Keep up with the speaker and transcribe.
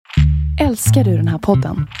Älskar du den här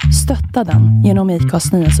podden? Stötta den genom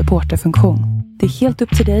IKAs nya supporterfunktion. Det är helt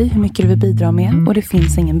upp till dig hur mycket du vill bidra med och det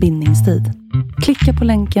finns ingen bindningstid. Klicka på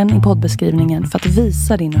länken i poddbeskrivningen för att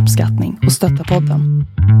visa din uppskattning och stötta podden.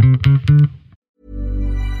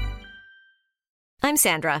 I'm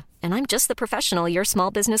Sandra, and I'm just the professional your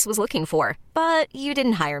small business was looking for. But you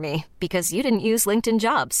didn't hire me because you didn't use LinkedIn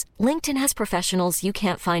Jobs. LinkedIn has professionals you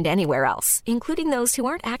can't find anywhere else, including those who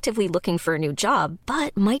aren't actively looking for a new job,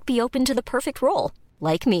 but might be open to the perfect role,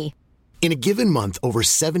 like me. In a given month, over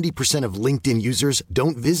 70% of LinkedIn users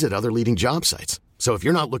don't visit other leading job sites. So if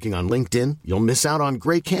you're not looking on LinkedIn, you'll miss out on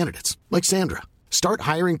great candidates like Sandra. Start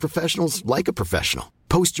hiring professionals like a professional.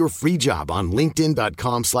 Post your free job on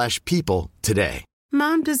linkedin.com/people today.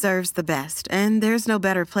 Mom deserves the best, and there's no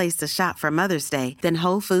better place to shop for Mother's Day than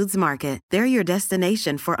Whole Foods Market. They're your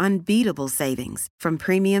destination for unbeatable savings, from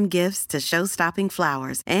premium gifts to show-stopping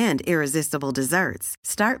flowers and irresistible desserts.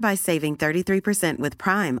 Start by saving 33% with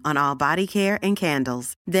Prime on all body care and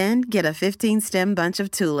candles. Then get a 15-stem bunch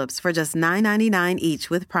of tulips for just $9.99 each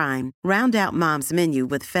with Prime. Round out Mom's menu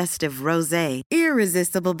with festive rosé,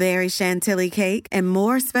 irresistible berry chantilly cake, and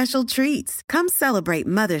more special treats. Come celebrate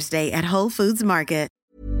Mother's Day at Whole Foods Market.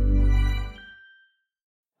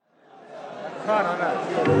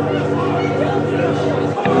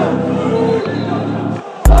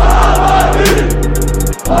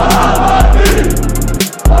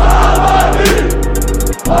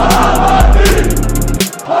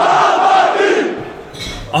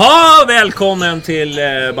 Aha, välkommen till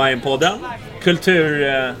Bajenpodden.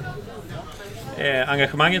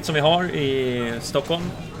 Kulturengagemanget som vi har i Stockholm,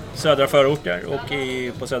 södra förorter och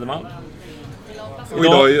på Södermalm. Och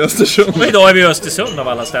idag i Östersund. Och idag är vi i Östersund av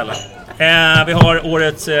alla ställen. Vi har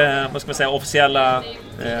årets officiella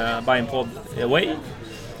Bajenpodd Away.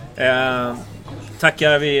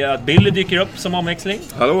 Tackar vi att Billy dyker upp som omväxling.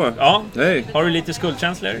 Hallå. Ja. Hej. Har du lite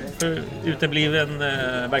skuldkänslor för utebliven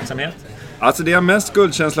verksamhet? Alltså det jag mest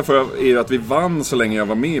skuldkänsla för är ju att vi vann så länge jag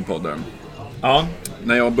var med i podden. Ja.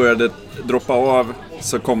 När jag började droppa av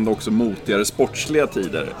så kom det också motigare sportsliga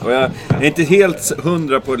tider. Och jag är inte helt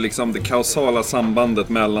 100 på liksom det kausala sambandet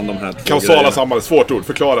mellan de här två Kausala grejerna. sambandet, svårt ord,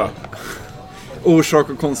 förklara. Orsak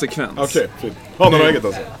och konsekvens. Okej, fint. Har något eget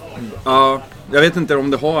alltså? Ja, jag vet inte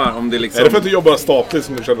om det liksom... Är det för att du jobbar statligt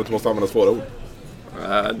som du känner att du måste använda svåra ord?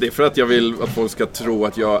 Det är för att jag vill att folk ska tro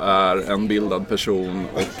att jag är en bildad person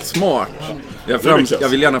och smart. Jag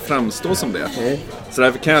vill gärna framstå som det. Så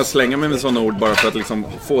därför kan jag slänga mig med sådana ord bara för att liksom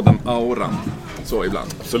få den auran. Så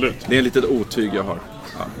ibland. Absolut. Det är ett litet otyg jag har.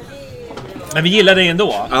 Ja. Men vi gillar det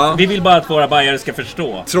ändå. Ja. Vi vill bara att våra bajare ska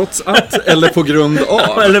förstå. Trots att, eller på grund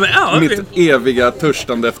av mitt eviga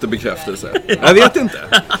törstande efter bekräftelse. Jag vet inte.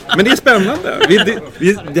 Men det är spännande.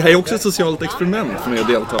 Det här är också ett socialt experiment för mig att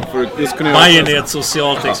delta. För just kunna Bajen är ett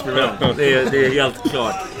socialt experiment. Det är helt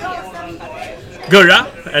klart. Gurra,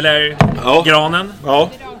 eller Granen. Ja.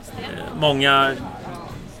 Många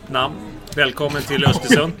namn. Välkommen till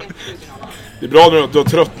Östersund. Det är bra nu att du har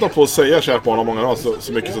tröttnat på att säga kärt barn av många har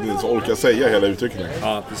så mycket så att du inte orkar säga hela uttrycket.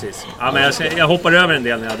 Ja, precis. Ja, men jag hoppar över en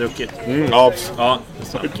del när jag har druckit. Ja, absolut. Ja.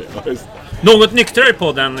 Okay, nice. Något nyktrare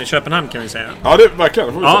på den Köpenhamn kan vi säga. Ja, det verkligen.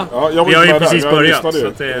 Ja, vi har ju precis börjat. Så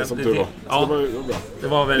att det, som tur var. Ja, det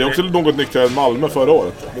var väl... Det är också något nyktrare än Malmö förra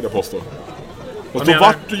året, vill jag påstå. Och då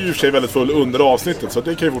vart du ju sig väldigt full under avsnittet, så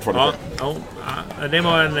det kan ju fortfarande ja, det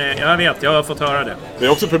var jag vet, jag har fått höra det. Det är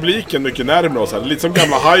också publiken mycket närmare oss här. Lite som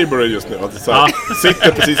gamla Highbury just nu, att det så här,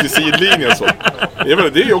 sitter precis vid sidlinjen så. Det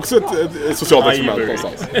är ju också ett socialt experiment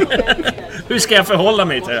någonstans. Hur ska jag förhålla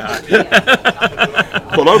mig till det här?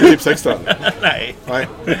 Kollar du Tips Extra? Nej.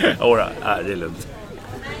 Ora, det är lugnt.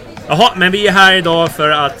 Jaha, men vi är här idag för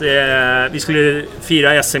att vi skulle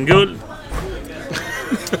fira SM-guld.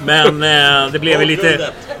 Men det blev en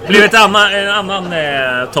annan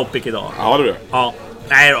topic idag. Ja, det blev. Ja.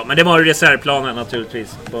 Nej då, men det var ju reservplanen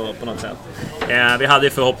naturligtvis på något sätt. Vi hade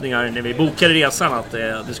förhoppningar när vi bokade resan att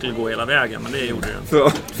det skulle gå hela vägen, men det gjorde det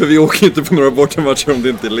inte. För vi åker inte på några bortamatcher om det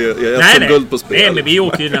inte är SM-guld på spel. Nej, men vi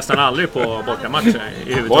åker ju nästan aldrig på bortamatcher i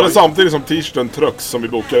huvudtaget. Var det samtidigt som t-shirten Trucks som vi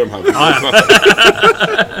bokade de här? Ja.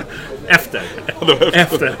 Efter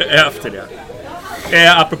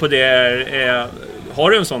det. Apropå det,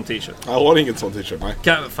 har du en sån t-shirt? Jag har inget sån t-shirt, nej.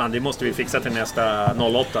 Fan, det måste vi fixa till nästa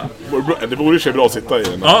 08. Det vore ju bra att sitta i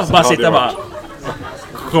den. Ja, bara sitta bara.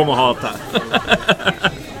 Kom och hata.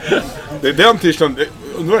 Det är den t-shirten.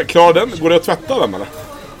 Klarar den? Går det att tvätta den eller?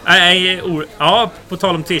 Nej, på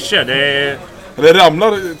tal om t-shirt. Eller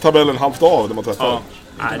ramlar tabellen halvt av när man tvättar den?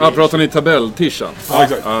 Ja, pratar ni tabell-tishan? Ja,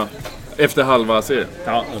 exakt. Ja. Efter halva serien.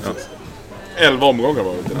 Ja. 11 omgångar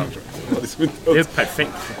var det där. Det är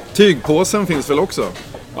perfekt. Tygpåsen finns väl också?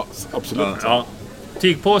 Ja, absolut. Ja.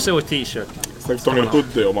 Tygpåse och t-shirt. Säkert en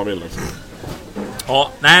hoodie om man vill. Liksom.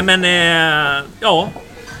 Ja, nej men... ja.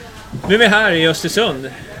 Nu är vi här i Östersund.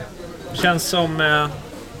 Känns som...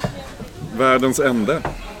 Världens ände.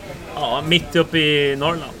 Ja, mitt uppe i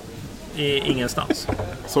Norrland. I ingenstans.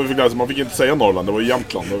 Så vi fick läsa, man fick inte säga Norrland, det var i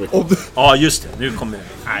Jämtland. Ja, just det. Nu kommer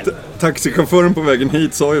det. Taxichauffören på vägen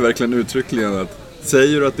hit sa ju verkligen uttryckligen att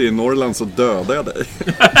säger du att det är Norrland så dödar jag dig.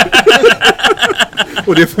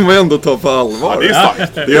 Och det får man ändå ta på allvar. Ja, det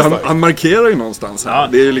är starkt. Han markerar ju någonstans här. Ja.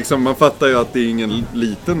 Det är liksom, man fattar ju att det är ingen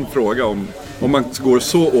liten fråga om man går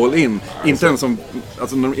så all in. Inte ens som,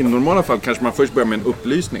 alltså i normala fall kanske man först börjar med en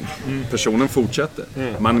upplysning. Personen fortsätter.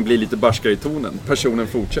 Man blir lite barskare i tonen. Personen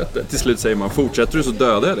fortsätter. Till slut säger man, fortsätter du så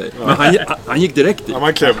dödar jag dig. Men han gick direkt i. Ja,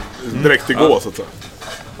 man klev direkt i gå så att säga.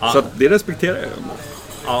 Så att det respekterar jag ändå.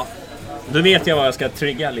 Ja. Då vet jag vad jag ska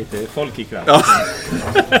trigga lite folk ikväll. Ja.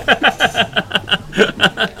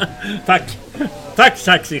 Tack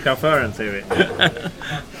taxichauffören, säger vi.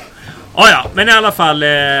 Ja, men i alla fall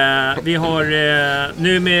vi har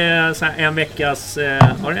nu med så här en veckas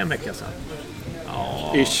var det en vecka sedan?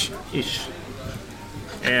 Ja, ish.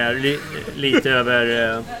 Lite över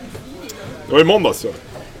Det var i måndags, ja.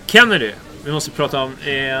 Kennedy. Vi måste prata om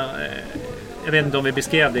jag vet inte om vi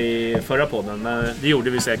beskrev det i förra podden, men det gjorde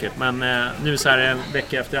vi säkert. Men nu så här en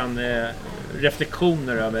vecka efter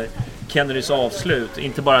reflektioner över Kennedys avslut.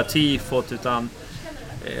 Inte bara tifot utan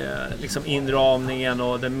liksom inramningen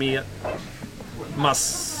och den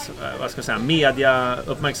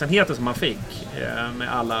mediauppmärksamheten som man fick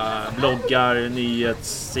med alla bloggar,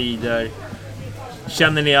 nyhetssidor.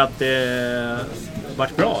 Känner ni att det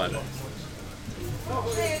varit bra eller?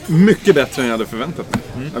 Mycket bättre än jag hade förväntat mig.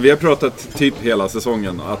 Vi har pratat typ hela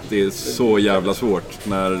säsongen att det är så jävla svårt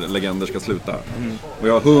när legender ska sluta. Och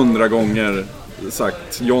jag har 100 gånger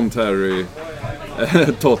sagt John Terry,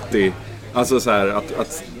 Totti. Alltså så här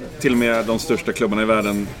att till och med de största klubbarna i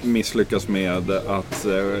världen misslyckas med att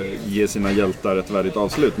ge sina hjältar ett värdigt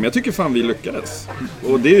avslut. Men jag tycker fan vi lyckades.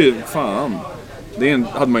 Och det är ju fan...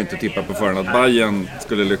 hade man inte tippat på förrän att Bayern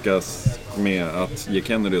skulle lyckas med att ge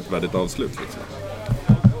Kennedy ett värdigt avslut. Liksom.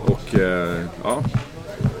 Och ja,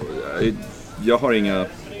 jag har inga...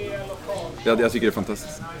 Jag tycker det är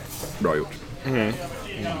fantastiskt bra gjort.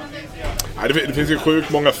 Det finns ju sjukt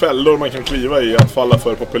många fällor man kan kliva i att falla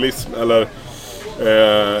för populism eller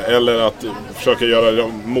att försöka göra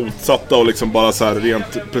det motsatta och liksom bara så här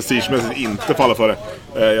rent prestigemässigt inte falla för det.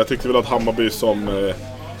 Jag tyckte väl att Hammarby som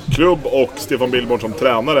klubb och Stefan Billborn som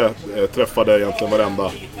tränare träffade egentligen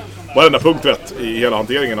varenda punkt rätt i hela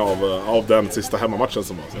hanteringen av den sista hemmamatchen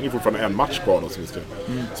som var. Sen är det fortfarande en match kvar då, som vi ska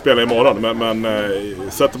spela imorgon. Men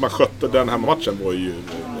sättet man skötte den hemmamatchen var ju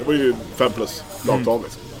 5+ rakt av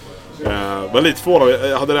liksom. Var lite förvånad.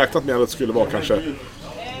 Jag hade räknat med att det skulle vara kanske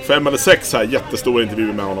 5 eller 6 här jättestora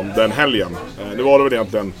intervjuer med honom den helgen. Nu var det väl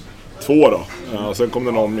egentligen 2 då. Och sen kom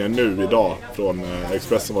det någon mer nu idag från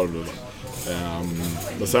Expressen var det väl.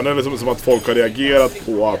 Men sen är det som att folk har reagerat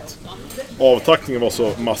på att avtackningen var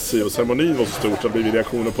så massiv och ceremonin var så stor så det blev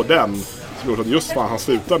reaktioner på den som gjort att just fan han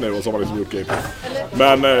slutar nu och så har man liksom gjort grejer.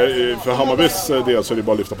 Men för Hammarbys del så är det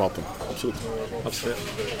bara att lyfta på hatten. Absolut.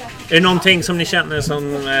 Är det någonting som ni känner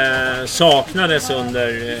som saknades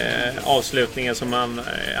under avslutningen som man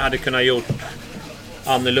hade kunnat gjort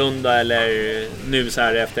annorlunda eller nu så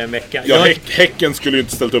här efter en vecka? Ja, Häcken skulle ju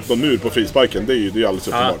inte ställt upp någon mur på frisparken. Det är ju alldeles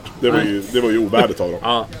uppenbart. Det var ju ovärdigt av dem.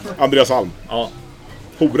 Ja. Andreas Alm. Ja.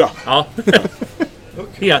 Hora. Ja.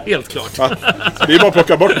 Helt klart. Ja. Det är bara att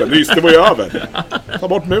plocka bort den. Det var ju över. Ta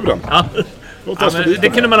bort muren. Ja. Det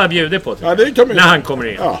kunde man ha bjudit på. Ja, det kan man ju. När han kommer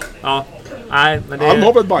in. Ja. Nej, men det Alm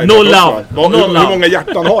har väl Bayern. Noll av. Hur många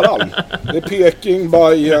hjärtan har Alm? Det är Peking,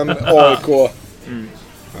 Bayern, AIK.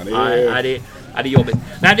 Ja, det är jobbigt.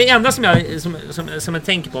 Nej, det enda som jag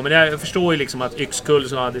tänker på, men jag förstår ju liksom att Yxkull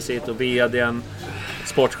så hade sitt och vdn,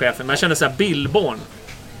 sportchefen, men jag kände så här Billborn.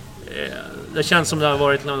 Det känns som det har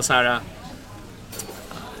varit någon så här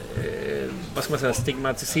vad ska man säga,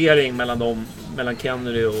 stigmatisering mellan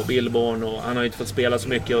Kennedy och Billborn, och han har ju inte fått spela så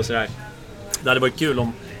mycket och sådär. Det hade varit kul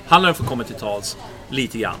om han hade fått komma till tals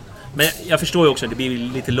lite grann. Men jag förstår ju också att det blir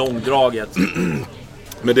lite långdraget.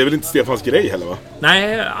 Men det är väl inte Stefans grej heller, va?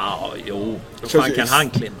 Nej, jo. Då fan kan han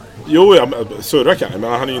klimma. Jo, Surra kan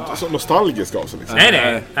men han är ju inte så nostalgisk av sig liksom.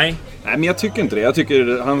 Nej, men jag tycker inte det. Jag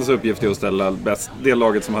tycker hans uppgift är att ställa det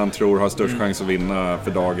laget som han tror har störst chans att vinna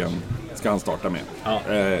för dagen ska han starta med. Ja.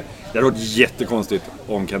 Det hade varit jättekonstigt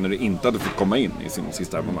om Kennedy inte hade fått komma in i sin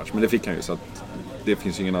sista hemmamatch. Men det fick han ju, så att det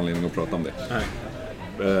finns ingen anledning att prata om det. Nej.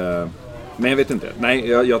 Men jag vet inte. Nej,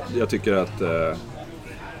 jag tycker att...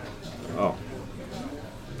 ja.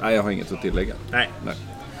 Nej, jag har inget att tillägga. Nej.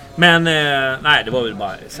 Men nej, det var väl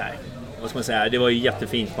bara så här, vad ska man säga, det var ju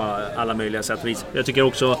jättefint på alla möjliga sätt och vis. Jag tycker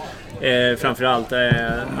också framförallt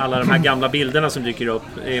alla de här gamla bilderna som dyker upp.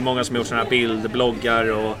 Det är många som har gjort sådana här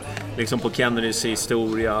bildbloggar och liksom på Kennedys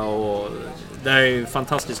historia, och det är ju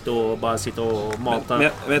fantastiskt att bara sitta och mata.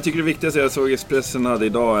 Men jag tycker det viktigaste, jag såg Expressen hade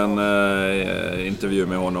idag en intervju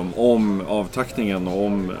med honom om avtackningen och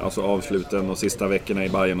om alltså avsluten och sista veckorna i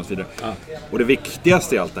Bayern och så vidare. Ja. Och det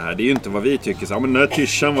viktigaste i allt det här, det är ju inte vad vi tycker så, men den där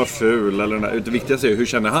Tyschan var ful eller det viktigaste är hur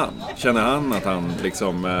känner han? Känner han att han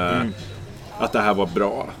liksom att det här var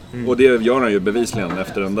bra? Och det gör han ju bevisligen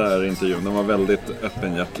efter den där intervjun. Den var väldigt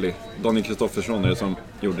öppenhjärtlig. Daniel Kristoffersson är det som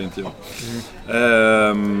gjorde intervjun.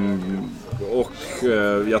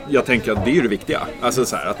 Jag tänker att det är det viktiga. Alltså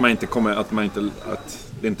så här, att man inte kommer, att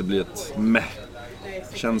det inte blir ett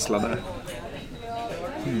känsla där.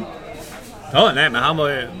 Ja, nej, men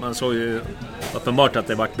man såg ju uppenbart att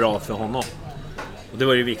det var bra för honom. Och det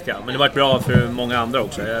var ju viktiga. Men det var bra för många andra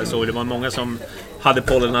också. Jag såg det var många som hade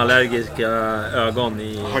pollenallergiska ögon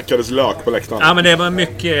i... Hackades lök på läktaren. Ja, men det var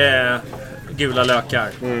mycket gula lökar,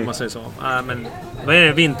 om man säger så. Ja, men vad är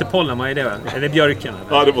det? Vinterpollen, vad är det väl? Är det björken?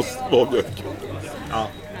 Eller? Ja, det måste vara björken. Ja,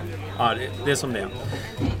 det är som det är.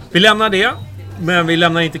 Vi lämnar det, men vi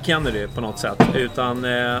lämnar inte Kennedy på något sätt. Utan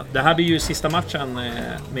det här blir ju sista matchen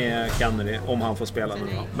med Kennedy, om han får spela nu.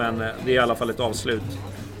 Men det är i alla fall ett avslut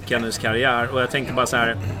Kennedys karriär. Och jag tänker bara så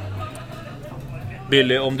här,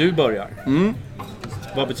 Billy, om du börjar.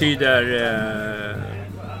 Vad betyder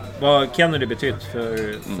vad Kennedy betytt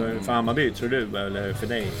för Hammarby, tror du, eller för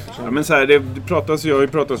dig? Ja, men så här, det pratas, jag har ju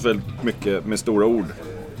pratat väldigt mycket med stora ord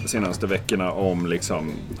de senaste veckorna om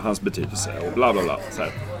liksom hans betydelse och bla bla bla så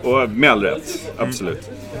här. Och med all rätt, absolut.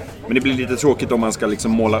 Men det blir lite tråkigt om man ska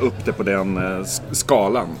liksom måla upp det på den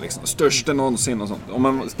skalan liksom. Största någonsin och sånt. Om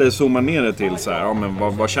man zoomar ner det till så här, ja,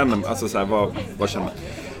 men vad känner man, alltså så här, vad känner man?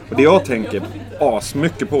 Och det jag tänker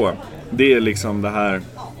asmycket på, det är liksom det här,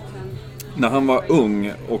 när han var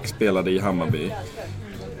ung och spelade i Hammarby,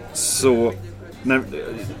 så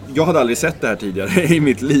jag hade aldrig sett det här tidigare i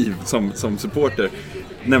mitt liv som supporter,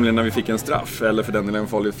 nämligen när vi fick en straff, eller för den delen en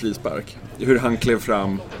farlig frispark, hur han klev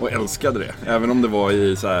fram och älskade det, även om det var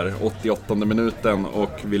i så här 88:e minuten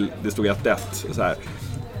och det stod 1-1 så här,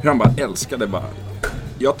 hur han bara älskade, bara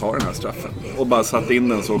jag tar den här straffen, och bara satte in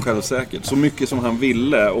den så självsäkert, så mycket som han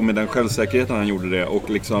ville, och med den självsäkerheten han gjorde det, och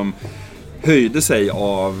liksom höjde sig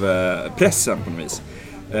av pressen på något vis.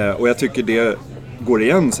 Och jag tycker det går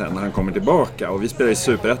igen sen när han kommer tillbaka, och vi spelar i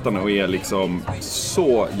Superettan och är liksom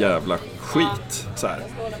så jävla skit så här.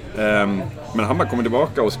 Men han bara kommer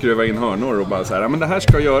tillbaka och skruvar in hörnor och bara så här, ja, men det här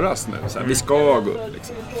ska göras nu så här, vi ska gå upp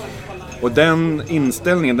liksom. Och den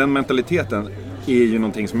inställningen, den mentaliteten är ju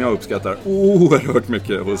någonting som jag uppskattar oerhört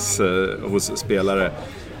mycket hos spelare.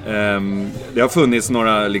 Det har funnits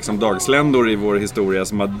några liksom dagsländor i vår historia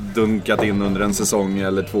som har dunkat in under en säsong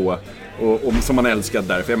eller två, och som man älskat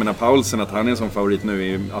därför. Jag menar Paulsen, att han är en sån favorit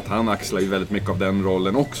nu, att han axlar ju väldigt mycket av den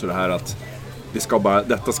rollen också, det här att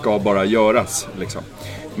detta ska bara göras liksom.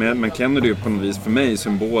 Men Kennedy är på något vis för mig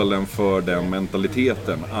symbolen för den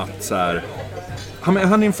mentaliteten, att så här, han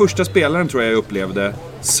är den första spelaren, tror jag upplevde,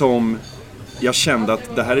 som jag kände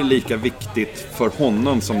att det här är lika viktigt för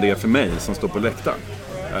honom som det är för mig som står på läktaren.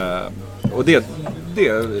 Och det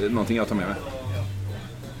är någonting jag tar med mig.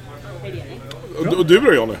 Och du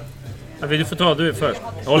då, Jonny? Ja, vill du få ta du först?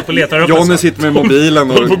 Jag håller på att leta upp. Jonny sitter med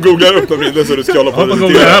mobilen och... Jag håller på att googla upp de bilder så du ska hålla på att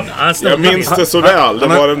meditera. Jag minns det så väl. Det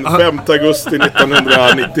var den 5 augusti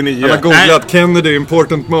 1999. Han har googlat Kennedy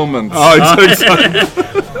important moment. Ja, exakt.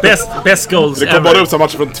 Best goals det kom bara upp så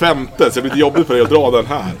matcher från Twente, så det blir lite jobbigt för dig att dra den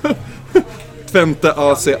här. Twente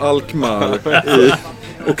AC Alkmaar i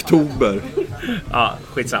oktober. Ja,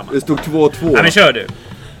 skitsamma. Det stod 2-2. Nej, men kör du.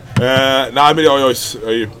 Nej, men jag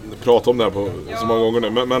har ju pratat om det här på så många gånger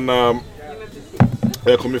nu. Men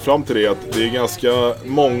jag kom ju fram till det, att det är ganska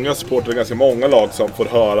många supporter, ganska många lag som får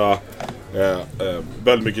höra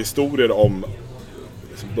väldigt mycket historier om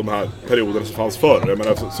de här perioderna som fanns förr. Jag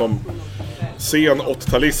menar, som sen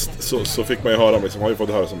 80-talist så fick man ju höra, liksom, har ju fått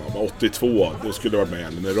höra som 82, då skulle det varit med,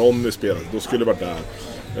 eller när Ronny spelade, då skulle det varit där.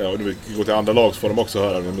 Och när vi går till andra lag så får de också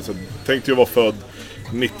höra. Men så tänkte jag vara född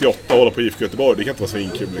 98 och hålla på IFK Göteborg, det kan inte vara så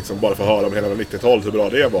inkul liksom, bara för att höra om hela 90-talet hur bra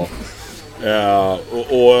det var.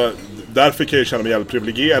 Och därför kan jag känna mig jävligt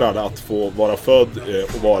privilegierad att få vara född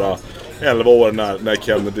och vara 11 år när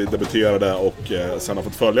Kennedy debuterade, och sen har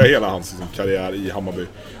fått följa hela hans liksom, karriär i Hammarby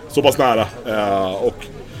så pass nära. Och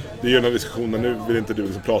det är ju den här diskussionen, nu vill inte du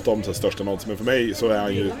liksom prata om så största någonsin, men för mig så är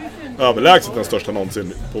han ju överlägset den största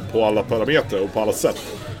någonsin på alla parametrar och på alla sätt.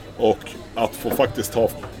 Och att få faktiskt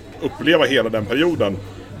uppleva hela den perioden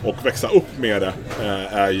och växa upp med det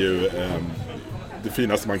är ju det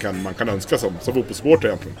finaste man kan önska som fotbollssport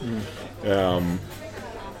egentligen.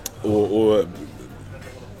 Och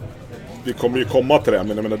vi kommer ju komma till det,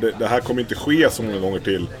 men jag menar, det här kommer inte ske så många gånger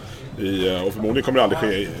till och förmodligen kommer det aldrig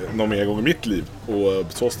ske någon mer gång i mitt liv, och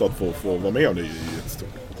så att få vara med om det är jättestort.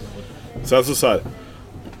 Sen så här,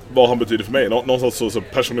 vad han betyder för mig, någonstans så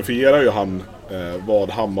personifierar ju han vad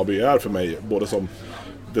Hammarby är för mig, både som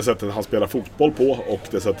det sättet han spelar fotboll på och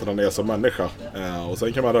det sättet han är som människa. Och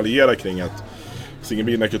sen kan man raljera kring att ingen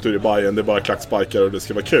vinnarkultur i Bayern, det är bara klacksparkar och det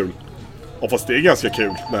ska vara kul. Och fast det är ganska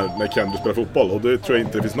kul när Kennedy spelar fotboll, och det tror jag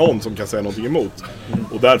inte det finns någon som kan säga någonting emot.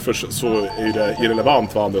 Och därför så är det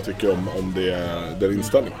irrelevant vad andra tycker om den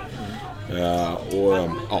inställningen.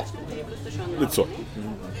 Lite så.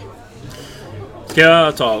 Ska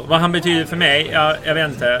jag ta vad han betyder för mig? Jag vet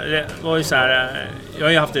inte. Det var ju så här, jag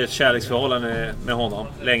har ju haft ett kärleksförhållande med honom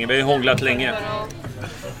länge. Vi har ju hånglat länge.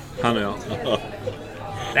 Han och jag.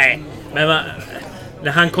 Nej, men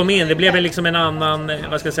när han kom in, det blev väl liksom en annan,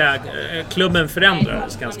 vad ska jag säga, klubben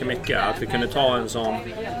förändrades ganska mycket. Att vi kunde ta en sån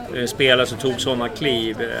spelare som tog sådana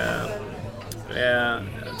kliv. Jag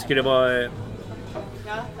tycker det var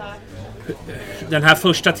den här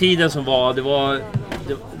första tiden som var, det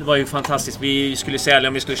var ju fantastiskt. Vi skulle sälja,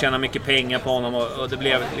 vi skulle tjäna mycket pengar på honom, och det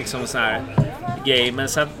blev liksom så här grej. Men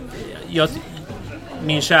sen,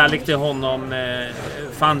 min kärlek till honom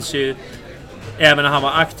fanns ju även när han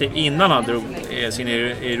var aktiv innan han drog sin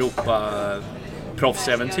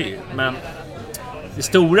Europa-proffsäventyr. Men det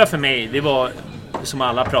stora för mig, det var, som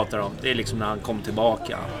alla pratar om, det är liksom när han kom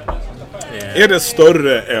tillbaka. Är det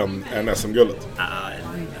större än SM-guldet?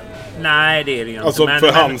 Nej, det är det ju inte. Alltså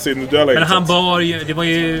för hans individuella insats. Men han bar ju, det var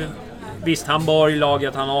ju, visst, han bar ju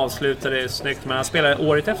laget, han avslutade snyggt, men han spelade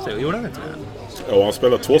året efter, gjorde han inte det? Ja, han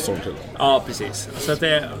spelade 2 säsonger till. Ja, precis. Så att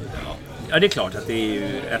det är klart att det är ju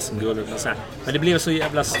SM-guldet och så här. Men det blev så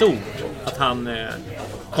jävla stort att han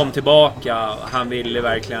kom tillbaka. Han ville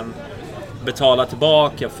verkligen betala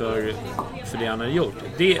tillbaka för det han hade gjort.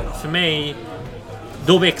 Det, för mig,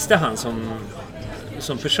 då växte han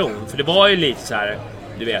som person. För det var ju lite så här,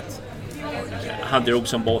 du vet, han drog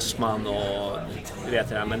som bossman och du vet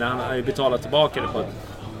det här. Men när han hade betalat tillbaka det på ett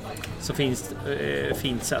så fint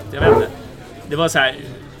sätt. Jag vet inte. Det var så här,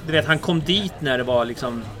 du vet, han kom dit när det var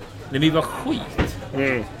liksom, när vi var skit.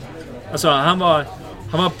 Alltså han var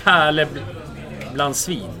pärle bland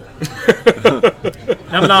svin.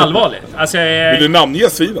 Nej, men allvarligt. Alltså, vill du namnge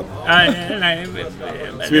svinen? Nej.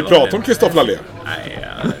 Ska vi prata om Christophe Lallé? Nej,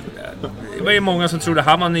 det var ju många som trodde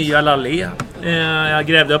han var nya Lallé. Jag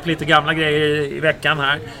grävde upp lite gamla grejer i veckan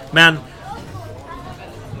här. Men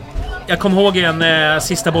jag kommer ihåg en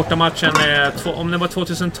sista bortamatchen, om det var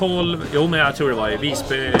 2012, men jag tror det var i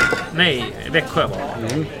Visby, nej, Växjö var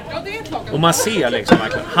det. Och man ser liksom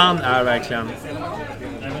verkligen, han är verkligen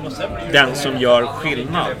den som gör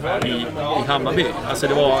skillnad i Hammarby. Alltså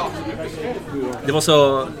det var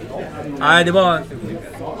så, nej, det var,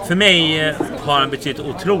 för mig har han betytt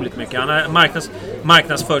otroligt mycket. Han är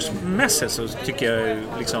marknadsförsmässigt, så tycker jag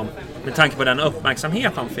liksom, med tanke på den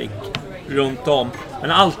uppmärksamhet han fick runt om,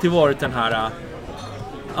 men alltid varit den här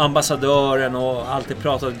ambassadören och alltid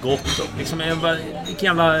pratat gott om, liksom, vilken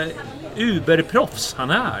jävla uberproffs han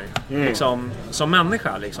är liksom, som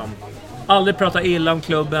människa liksom. Aldrig pratat illa om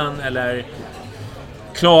klubben eller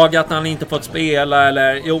klagat när han inte fått spela,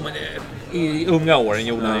 eller men i unga åren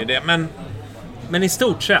gjorde han ju det, men i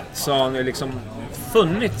stort sett så har han ju liksom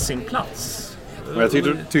funnit sin plats. Jag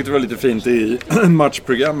tyckte det var lite fint i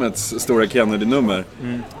matchprogrammets stora Kennedy-nummer.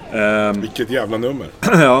 Vilket jävla nummer.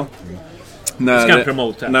 Ja.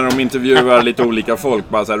 När de intervjuar lite olika folk,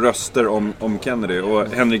 bara så här, röster om Kennedy, och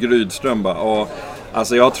Henrik Rydström bara,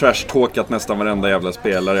 alltså jag har trash-talkat nästan varenda jävla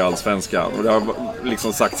spelare i Allsvenskan, och det har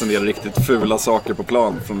liksom sagts en del riktigt fula saker på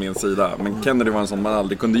plan från min sida, men Kennedy var en sån man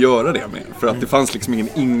aldrig kunde göra det med, för att det fanns liksom ingen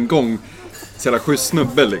ingång. Så jävla schysst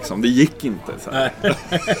snubbe liksom, det gick inte så här.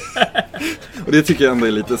 Och det tycker jag ändå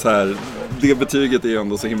är lite så här, det betyget är ju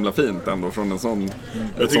ändå så himla fint ändå från en sån.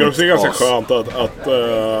 Jag tycker också det är ganska skönt att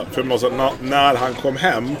för man, när han kom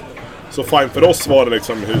hem, så fine för oss var det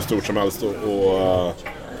liksom hur stort som helst, och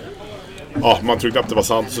man trodde knappt det var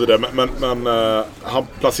sant och så vidare, men han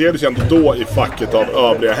placerades ju ändå då i facket av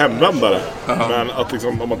övriga hemvändare. Men att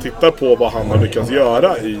liksom, om man tittar på vad han har lyckats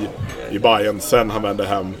göra i Bayern sen han vände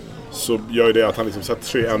hem, så gör ju det att han liksom sätter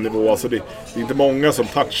sig i en nivå. Alltså det är inte många som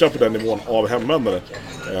touchar på den nivån av hemvändare.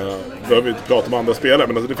 Behöver vi inte prata om andra spelare,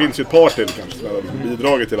 men alltså det finns ju ett par till kanske som har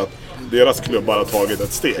bidragit till att deras klubbar har tagit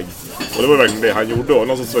ett steg. Och det var verkligen det han gjorde. Och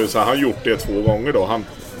någonstans var det så här, han gjort det 2 gånger då. Han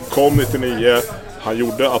kom 99, han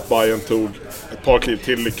gjorde att Bayern tog ett par kliv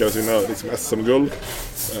till lyckades vinna liksom SM-guld.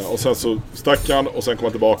 Och sen så stack han och sen kom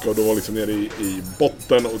han tillbaka och då var liksom nere i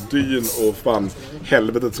botten och dyn och fan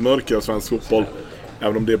helvetets mörker av svensk fotboll.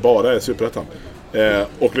 Även om det bara är superettan.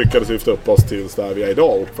 Och lyckades lyfta upp oss till där vi är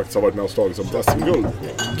idag och faktiskt har varit med och slagit som ett SM-guld.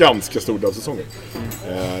 Ganska stor del av säsongen.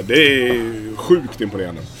 Det är sjukt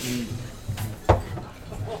imponerande.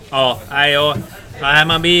 Ja,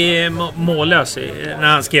 man blir mållös när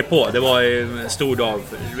han skrev på. Det var ju en stor dag.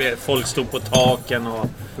 Folk stod på taken och...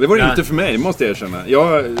 Det var inte för mig, måste jag erkänna.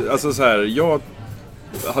 Jag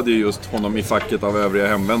hade ju just honom i facket av övriga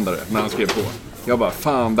hemvändare när han skrev på. Jag bara,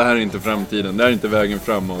 fan, det här är inte framtiden. Det här är inte vägen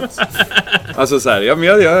framåt. Alltså så här,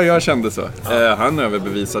 jag kände så. Han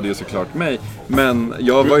överbevisade ju såklart mig. Men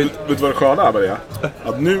jag var ju... Vet du vad det sköna är med det?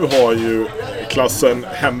 Att nu har ju klassen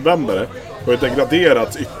hemvändare har ju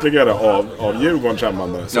degraderats ytterligare av Djurgårdens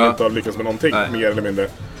hemvändare. Som inte har lyckats med någonting, mer eller mindre.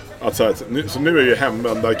 Att så nu är ju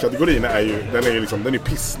hemvändarkategorin den är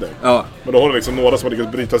piss nu. Ja. Men då har det liksom några som har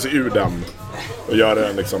lyckats bryta sig ur den och göra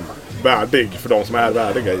den liksom värdig för de som är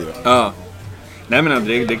värdiga i det. Ja. Nej,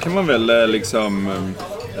 men det kan man väl liksom...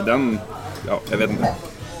 jag vet inte.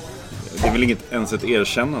 Det är väl inget ens ett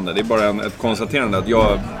erkännande. Det är bara ett konstaterande att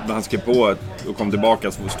när han skrev på och kom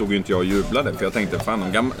tillbaka så stod ju inte jag och jublade. För jag tänkte,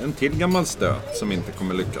 fan, en till gammal stöt som inte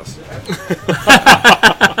kommer lyckas.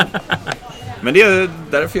 Men det är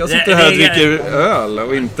därför jag sitter här och dricker öl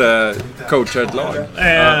och inte coachar ett lag.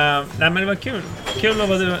 Nej, men det var kul. Kul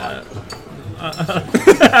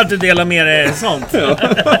att du delar med dig sånt. Ja.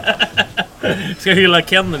 Ska hylla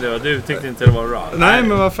Kennedy och du tyckte inte det var bra. Nej,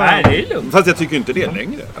 men vad fan. Nej, det är lugnt. Fast jag tycker inte det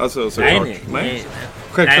längre. Alltså, nej.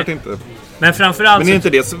 Självklart inte. Men framförallt... Men är inte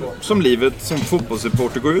det som livet som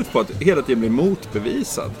fotbollssupporter går ut på, att hela tiden bli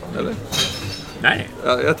motbevisad? Eller? Nej.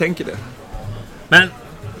 Jag tänker det. Men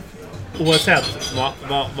oavsett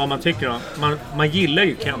vad man tycker om, man gillar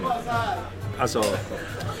ju Kennedy. Alltså...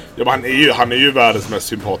 Ja, men han är ju världens mest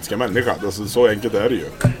sympatiska människa. Alltså, så enkelt är det ju.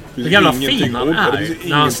 Det är jävla fin han är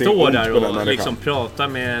när han står där och liksom pratar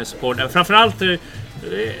med supportrar. Framförallt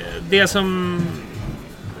det som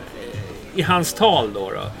i hans tal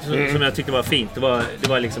då som jag tyckte var fint. Det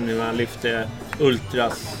var liksom när han lyfte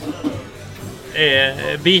ultras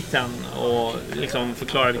biten och liksom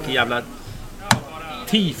förklarade vilken jävla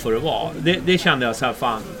tifo det var. Det kände jag så här,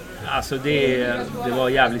 fan. Alltså det var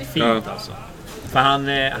jävligt fint alltså. För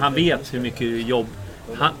han vet hur mycket jobb...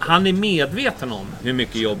 Han är medveten om hur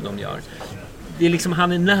mycket jobb de gör. Det är liksom,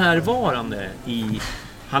 han är närvarande i...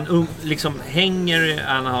 Han liksom hänger,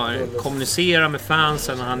 kommunicerar med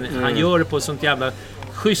fansen. Han gör det på ett sånt jävla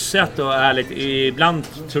schysst sätt och ärligt. Ibland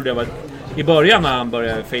trodde jag i början när han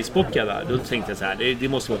började Facebooka där, då tänkte jag så här, det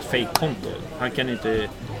måste vara ett fake-konto.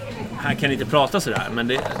 Han kan inte prata sådär, men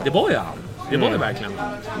det var ju han. Det var ju verkligen.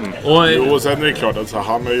 Och sen är det klart att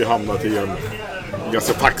han har ju hamnat i en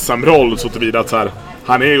ganska tacksam roll så tillvida att så här,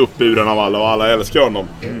 han är uppburen av alla och alla älskar honom.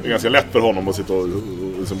 Det är ganska lätt för honom att sitta och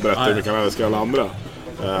liksom berätta hur mycket han älskar alla andra.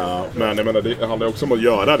 Men jag menar, det handlar också om att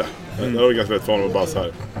göra det. Det är ganska lätt för honom att bara så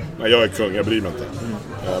här, nej, jag är kung, jag bryr mig inte.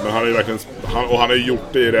 Men han är ju verkligen, han har ju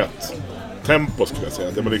gjort det i rätt tempo, skulle jag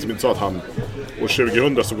säga. Det var liksom inte så att han år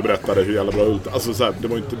 2000 stod och berättade hur jävla bra ut. Alltså så här, det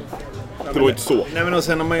var inte så. Nej, men och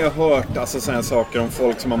sen har man ju hört alltså sådana saker om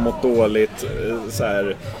folk som har mått dåligt, så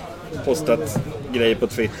här, postat grejer på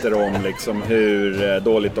Twitter om liksom hur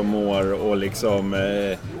dåligt de mår och liksom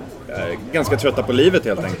ganska trötta på livet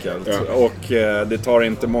helt enkelt. Ja. Och det tar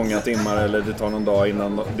inte många timmar eller det tar någon dag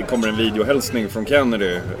innan det kommer en videohälsning från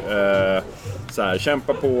Kennedy. Så här,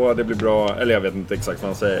 kämpa på, det blir bra. Eller jag vet inte exakt vad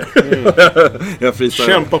han säger. Jag fristar.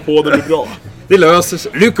 Kämpa på, det blir bra. Det löser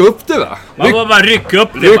sig. Ryck upp det, va? Ryck upp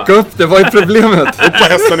det, ryck upp det, vad är problemet? Upp på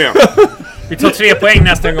hästen igen. Vi tar 3 poäng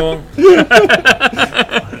nästa gång.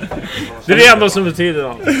 Det är det enda som betyder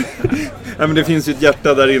något. Ja, men det finns ju ett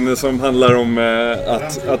hjärta där inne som handlar om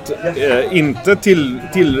att inte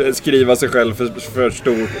tillskriva sig själv för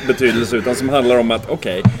stor betydelse, utan som handlar om att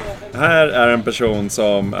okej, här är en person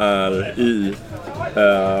som är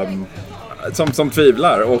som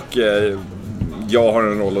tvivlar och jag har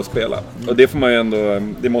en roll att spela. Och det får man ju ändå,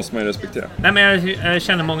 det måste man ju respektera. Nej, men jag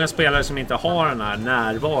känner många spelare som inte har den här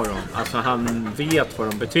närvaron. Alltså han vet vad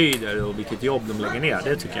de betyder och vilket jobb de lägger ner.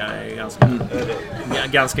 Det tycker jag är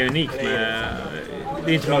ganska unikt.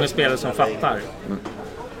 Det är inte många spelare som fattar.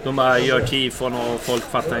 De bara gör tifon och folk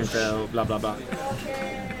fattar inte och bla bla bla.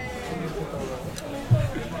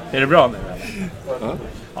 Är det bra nu?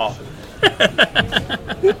 Ja.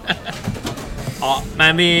 Ja,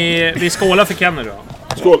 men vi skålar för Kenny då.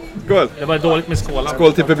 Skål! Skål! Det var dåligt med skålar.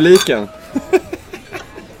 Skål till publiken.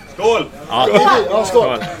 Skål! Ja,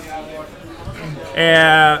 skål!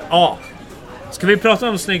 Ja. Ska vi prata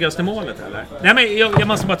om snyggaste målet eller? Nej men jag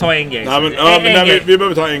måste bara ta en grej. Vi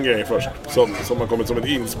behöver ta en grej först. Som har kommit som ett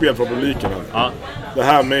inspel från publiken här. Ja. Det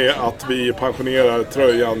här med att vi pensionerar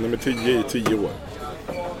tröjan nummer 10 i 10 år.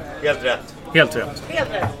 Helt rätt.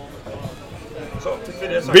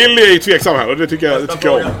 Billy är tveksam här och det tycker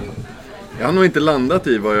jag om. Jag har nog inte landat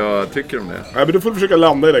i vad jag tycker om det. Nej, men du får försöka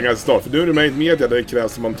landa i det ganska snart. För du är med i ett media där det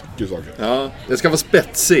krävs att man tycker saker. Ja, det ska vara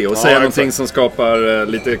spetsig och säga någonting som skapar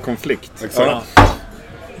lite konflikt. Exakt. Ja.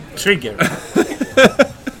 Trigger.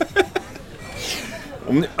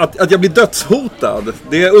 Att jag blir dödshotad,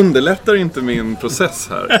 det underlättar inte min process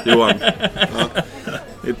här, Johan. Ja.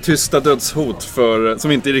 Det är tysta dödshot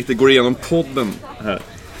som inte riktigt går igenom podden här.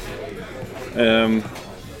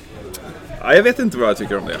 Jag vet inte vad jag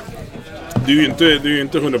tycker om det. Du är ju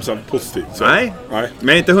inte 100% positiv. Så. Nej, men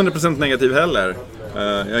jag är inte 100% negativ heller.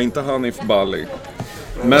 Jag är inte Hanif Bali.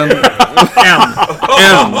 Men... En.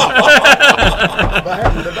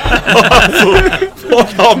 Vad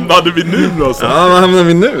hamnade vi nu då? Ja, vad hamnade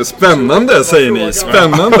vi nu? Spännande, säger ni.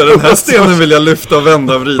 Spännande. Den här stenen vill jag lyfta och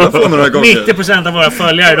vända och vrida på några gånger. 90% av våra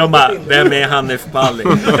följare, de bara, vem är Hanif Bali?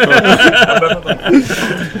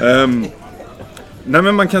 Nej,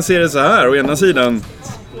 men man kan se det så här. Å ena sidan,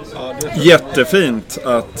 jättefint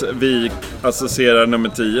att vi associerar nummer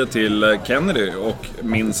 10 till Kennedy och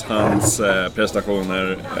minns hans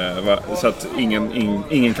prestationer så att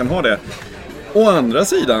ingen kan ha det. Å andra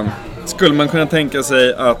sidan skulle man kunna tänka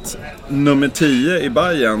sig att nummer 10 i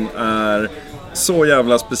Bayern är så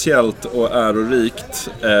jävla speciellt och ärorikt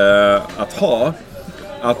att ha,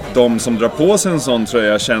 att de som drar på sig en sån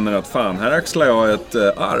tröja känner att fan, här axlar jag ett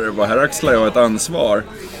arv och här axlar jag ett ansvar.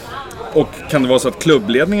 Och kan det vara så att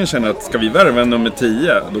klubbledningen känner att ska vi värva nummer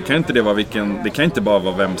 10, då kan inte det vara det kan inte bara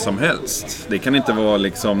vara vem som helst. Det kan inte vara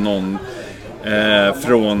liksom någon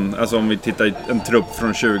från, alltså om vi tittar i en trupp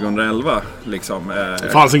från 2011 liksom. Det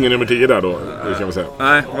fanns ingen nummer 10 där då, det kan vi säga.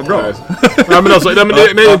 Nej, vad bra. Nej, men alltså,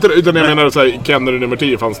 inte, utan jag menar så här, Kennedy nummer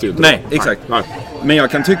 10 fanns det ju inte. Nej, exakt. Nej. Men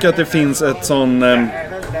jag kan tycka att det finns ett sån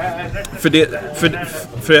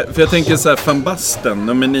för jag tänker så här, Van Basten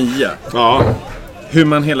nummer 9. Ja. Hur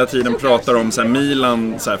man hela tiden pratar om så här,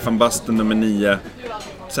 Milan, så här, Van Basten nummer 9.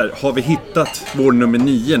 Så här, har vi hittat vår nummer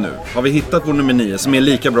 9 nu? Har vi hittat vår nummer 9 som är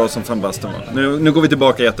lika bra som Van Basten var? Nu går vi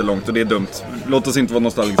tillbaka jättelångt och det är dumt. Låt oss inte vara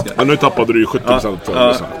nostalgiska. Ja, nu tappade du ju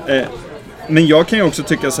 70%. Men jag kan ju också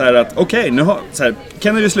tycka så här att okej, nu har så här,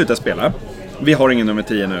 Kennedy sluta spela. Vi har ingen nummer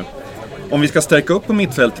 10 nu. Om vi ska stärka upp på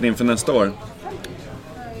mittfältet inför nästa år.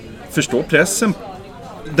 Förstå pressen.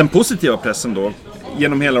 Den positiva pressen då.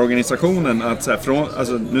 Genom hela organisationen att så här,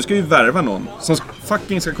 alltså, nu ska vi värva någon som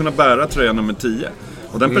fucking ska kunna bära tröja nummer 10.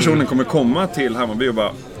 Och den personen kommer komma till Hammarby och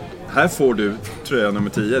bara, här får du tröja nummer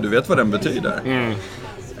 10, du vet vad den betyder.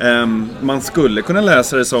 Man skulle kunna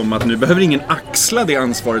läsa det som att nu behöver ingen axla det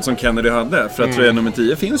ansvaret som Kennedy hade, för att tröja nummer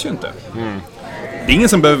 10 finns ju inte. Det är ingen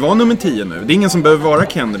som behöver vara nummer 10 nu. Det är ingen som behöver vara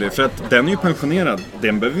Kennedy, för att den är ju pensionerad.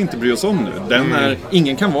 Den behöver vi inte bry oss om nu.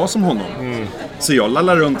 Ingen kan vara som honom. Så jag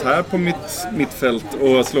lallar runt här på mitt fält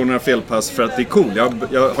och slår några felpass för att det är cool. Jag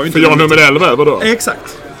har inte. För jag nummer 11, vadå?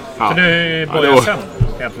 Exakt. Ja. För du börjar sen,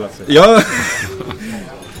 helt plötsligt. Ja.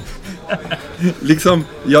 Liksom,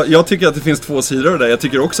 jag tycker att det finns två sidor där. Jag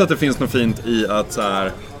tycker också att det finns något fint i att så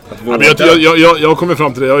här, jag kommer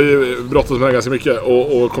fram till det. Jag har ju brottats med det ganska mycket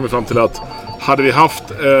och kommit fram till att hade vi haft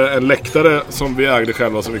en läktare som vi ägde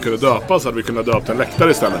själva som vi kunde döpa, så hade vi kunnat döpa en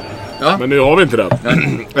läktare istället. Ja. Men nu har vi inte det.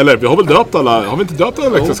 Eller vi har väl döpt alla. Har vi inte döpt alla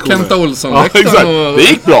läktarskolor? Kenta Olsson. Ja, exakt. Det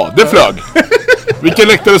gick bra. Det flög. Vilken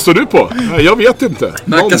läktare står du på? Nej, jag vet inte.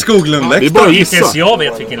 Nacka Skoglund-läktare. Det är bara gissa. Jag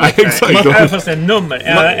vet vilken läktare. Exakt. Även fast det är nummer.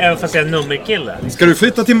 Även fast det är en nummerkille. Ska du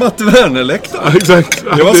flytta till Matte Werner-läktaren? Ja, exakt.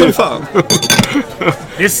 Det var som fan.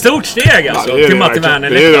 Det är ett stort steg alltså, ja, till Matte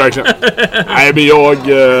Werner-läktaren. Det är det verkligen. Nej, men jag...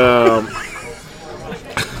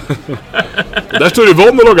 Där står det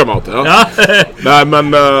Yvonne och lagar mat. Ja. Nej,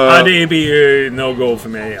 men... Ja, det blir ju no-go för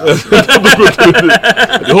mig. Alltså.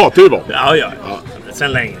 Du hatar Yvonne. Ja.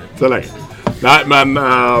 Sen länge. Nej, men...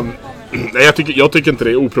 jag tycker inte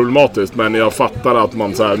det är oproblematiskt, men jag fattar att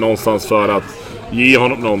man så här, någonstans för att ge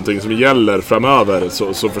honom någonting som gäller framöver,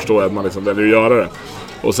 så förstår jag att man liksom väljer att göra det.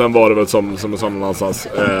 Och sen var det väl som någonstans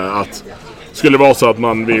att skulle det vara så att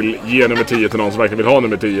man vill ge nummer 10 till någon som verkligen vill ha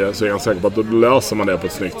nummer 10, så är jag säker på att då löser man det på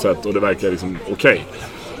ett snyggt sätt och det verkar liksom okej.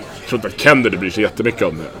 Jag tror inte att Kennedy bryr sig jättemycket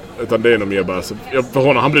om det, utan det är nog mer bara så, för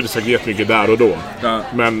honom, han bryr sig jättemycket där och då. Ja.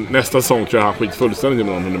 Men nästa säsong tror jag han skit fullständigt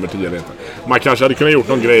med nummer 10 eller inte. Man kanske hade kunnat gjort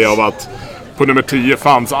någon grej av att på nummer 10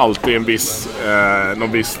 fanns alltid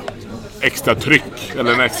någon viss extra tryck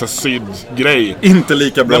eller en extra sydd-grej. Inte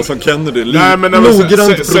lika bra som Kennedy. Nej, men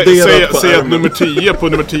noggrant broderat på säg att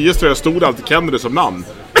nummer 10 tror jag stod alltid Kennedy som namn.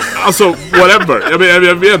 Alltså, whatever. Jag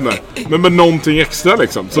vet inte. Men med någonting extra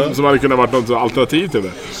liksom. Som hade kunnat varit något alternativ till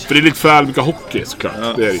det. För det är lite för mycket hockey såklart.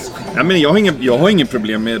 Ja. Det är det. Ja, men jag har ingen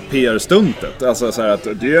problem med PR-stuntet. Alltså så här att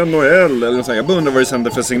det är NHL eller så här. Jag bara undrar vad det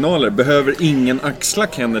sänder för signaler. Behöver ingen axla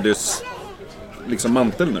Kennedys liksom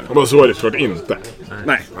mantel nu? Men så är det såklart inte.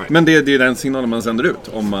 Nej. Men det är den signalen man sänder ut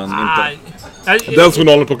om man inte... Den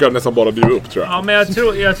signalen plockar nästan bara du upp, tror jag. Ja, men jag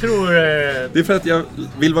tror det är för att jag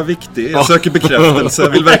vill vara viktig. Jag söker bekräftelse. Jag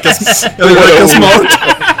vill verka smart.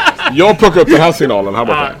 Jag plockar upp den här signalen här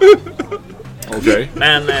borta. Okej.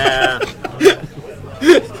 Men...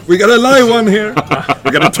 We got a live one here.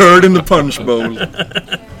 We got a turd in the punch bowl.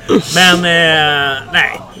 Men,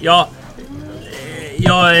 nej. Jag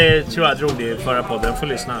tror jag drog det i förra podden. Får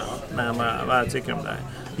lyssna med vad jag tycker om det här.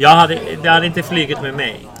 Det hade inte flugit med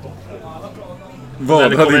mig.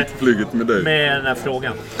 Vad hade inte flugit med dig? Med den här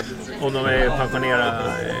frågan. Om de är pensionerade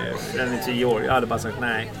redan i 10 år. Jag hade bara sagt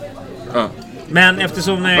nej. Ja. Men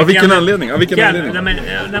eftersom... Av vilken anledning?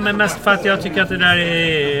 Nej, men mest för att jag tycker att det där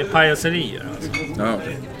är pajaserier. Alltså. Ja,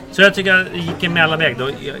 okay. Så jag tycker att det gick en mellanväg.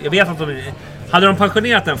 Jag vet att hade de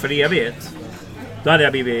pensionerat den för evigt, då hade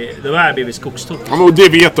jag blivit skogstokig. Ja, men det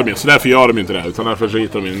vet de ju, så därför gör de inte det. Utan därför så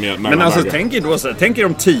hittar de in mer. Men alltså, tänk er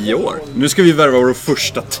om 10 år. Nu ska vi värva vår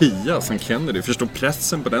första 10 som Kennedy. Förstå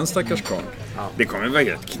pressen på den stackars karl. Ja. Det kommer vara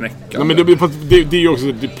rätt knäckande. Ja, men det är ju också,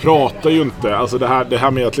 det pratar ju inte. Alltså det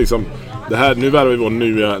här med att liksom... nu värvar vi vår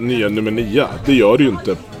nya nummer 9. Det gör det ju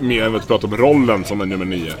inte mer än att prata om rollen som en nummer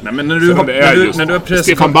 9. Nej, men när du har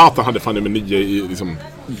Stefan Batan hade fan nummer 9 i liksom...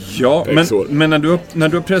 Ja, men när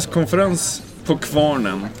du har presskonferens på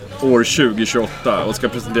Kvarnen år 2028 och ska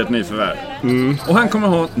presentera ett nyförvärv. Och han kommer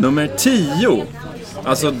ha nummer 10.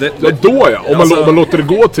 Alltså då ja, om man låter det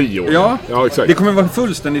gå 10 år. Ja, exakt. Det kommer vara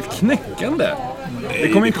fullständigt knäckande. Nej, det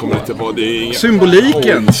kommer inte vara det.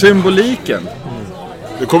 Symboliken.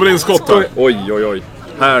 Det kommer in skott här. Oj.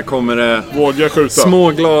 Här kommer det... Våga skjuta.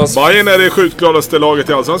 Småglas. Bayern är det skjutgladaste laget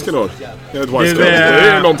i Allsvenskan år. Det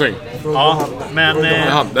är någonting. Ja, men...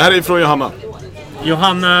 Det här är från Johanna.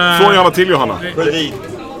 Från Johanna till Johanna.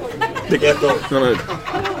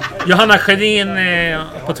 Johanna Sjödin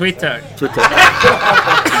på Twitter.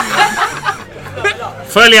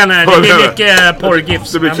 Följ henne, det blir mycket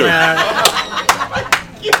porrgifts. Det blir kul.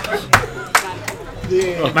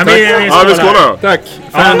 Men vi skålar. Tack.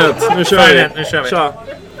 Fanet. Nu kör vi. Tja.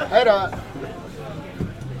 Hej då.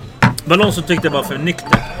 Var någon som tyckte det var för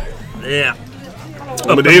nykter?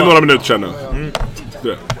 Ja, men det är ju några minuter sedan.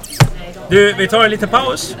 Du, vi tar en liten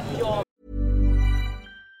paus.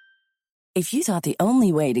 If you thought the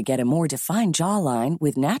only way to get a more defined jawline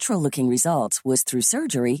with natural-looking results was through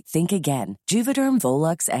surgery, think again. Juvederm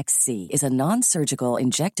Volux XC is a non-surgical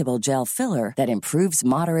injectable gel filler that improves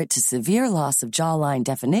moderate to severe loss of jawline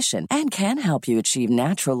definition and can help you achieve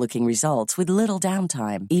natural-looking results with little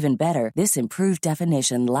downtime. Even better, this improved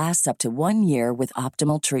definition lasts up to 1 year with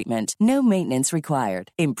optimal treatment. No maintenance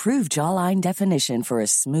required. Improve jawline definition for a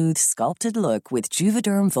smooth, sculpted look with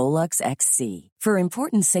Juvederm Volux XC. For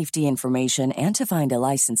important safety information and to find a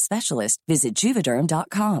licensed specialist, visit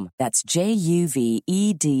Juvederm.com. That's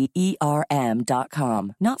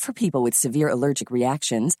JUVEDERM.com. Not for people with severe allergic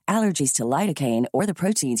reactions, allergies to lidocaine, or the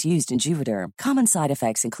proteins used in Juvederm. Common side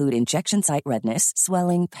effects include injection site redness,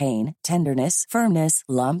 swelling, pain, tenderness, firmness,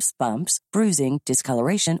 lumps, bumps, bruising,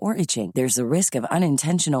 discoloration, or itching. There's a risk of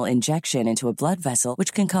unintentional injection into a blood vessel,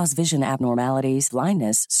 which can cause vision abnormalities,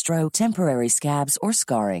 blindness, stroke, temporary scabs, or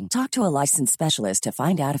scarring. Talk to a licensed specialist to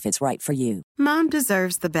find out if it's right for you. Mom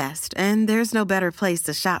deserves the best, and there's no better place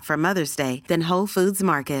to shop for Mother's Day than Whole Foods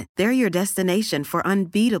Market. They're your destination for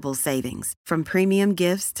unbeatable savings, from premium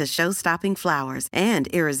gifts to show-stopping flowers and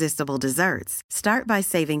irresistible desserts. Start by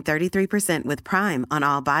saving 33% with Prime on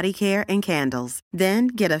all body care and candles. Then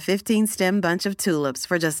get a 15-stem bunch of tulips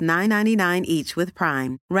for just $9.99 each with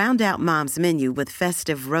Prime. Round out Mom's menu with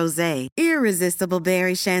festive rosé, irresistible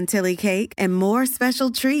berry chantilly cake, and more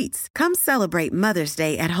special treats. Come celebrate Mother's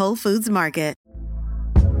Day at Whole Foods Market.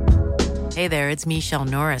 Hey there, it's Michelle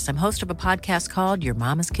Norris. I'm host of a podcast called Your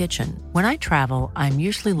Mama's Kitchen. When I travel, I'm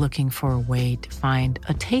usually looking for a way to find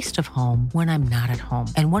a taste of home when I'm not at home.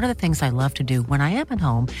 And one of the things I love to do when I am at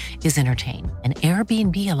home is entertain. And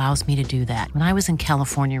Airbnb allows me to do that. When I was in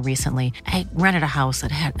California recently, I rented a house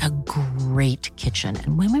that had a great kitchen.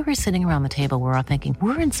 And when we were sitting around the table, we were all thinking,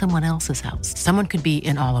 we're in someone else's house. Someone could be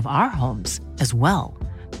in all of our homes as well.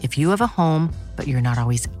 If you have a home, but you're not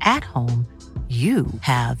always at home, you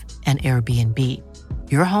have an Airbnb.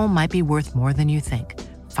 Your home might be worth more than you think.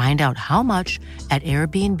 Find out how much at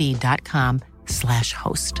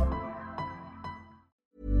airbnb.com/host.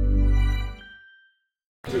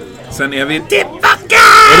 Sen är vi tillbaka!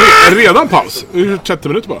 Redan paus? 30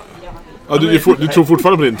 minuter bara. Ja, du tror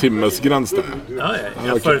fortfarande på din timmesgräns där? Ja,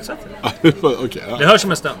 jag förutsätter. Okay, ja. Det hörs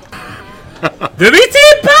som en stund. Du är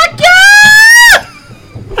tillbaka!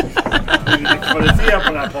 Kvalitet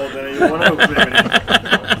på den här podden. Johan upplever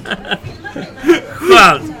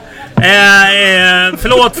Skönt.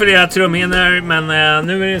 Förlåt för era trumhinnor, men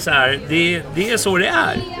nu är det så här. Det är så det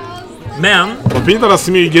är. Men vad fint alla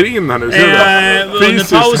smyger in här nu.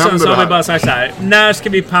 under pausen så har vi bara sagt så här. När ska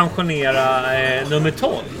vi pensionera nummer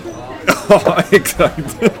 12? Ja,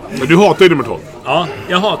 exakt. Men du hatar ju nummer 12. Ja,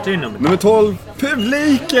 jag hatar ju nummer 12. Nummer 12,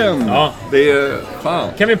 publiken. Ja. Det är fan.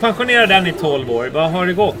 Kan vi pensionera den i 12 år? Vad har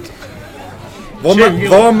det gått?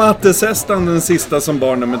 Var Matte Sestan den sista som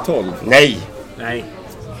bar nummer 12? Nej.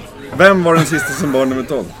 Vem var den sista som bar nummer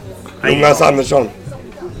 12? Jonas Andersson.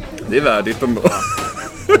 Det är värdigt ändå.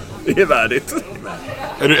 Det är värdigt.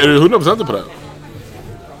 Är du 100% på det?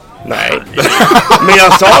 Nej. Men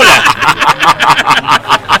jag sa det.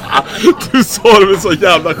 Du sa det med så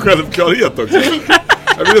jävla självklarhet också.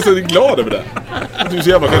 Jag blir så glad över det. Du är så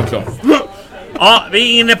jävla självklar. Ja,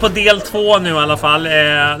 vi är inne på del 2 nu i alla fall.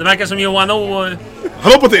 Det verkar som Johan O...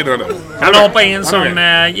 Han hoppat in nu. Han hoppar in som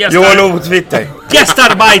Johan O på Twitter.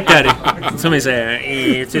 Gästarbeiter, som vi säger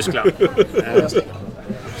i Tyskland.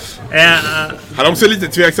 Han är också lite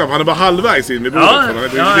tveksam. Han är bara halvvägs in i bordet.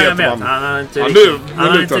 Ja, jag vet. Han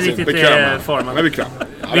har inte riktigt format. Han är bekväm.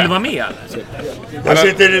 Vill du vara med? Jag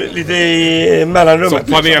sitter lite i mellanrummet.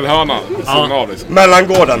 Som panelhörna. Ja.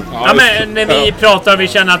 Mellangården. Ja, men när vi pratar vi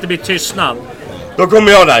känner att det blir tystnad. Då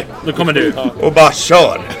kommer jag där. Då kommer du. Och bara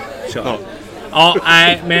kör. Ja,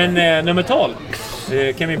 nej, men nummer 12.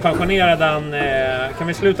 Kan vi pensionera den? Kan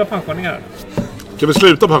vi sluta pensionera den? Kan vi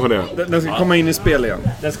sluta pensionera? Den ska komma in i spel igen.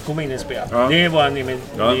 Den ska komma in i spel. Ja. Det var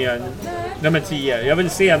nummer 10. Jag vill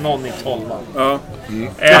se någon i 12. Ja.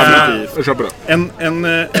 Jag köper det.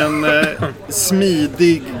 En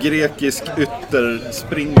smidig grekisk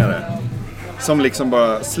ytterspringare. Som liksom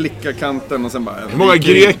bara slickar kanten och sen bara... Hur många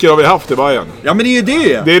greker har vi haft i Bayern? Ja, men det är ju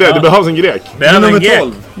det! Det är det, det behövs en grek. Med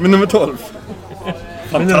nummer 12.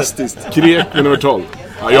 Fantastiskt. Grek med nummer 12.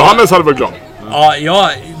 Ja, Johannes hade varit glad. Ja,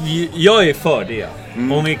 jag är för det.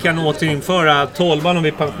 Om vi kan återinföra 12an om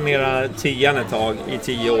vi pensionerar 10an ett tag i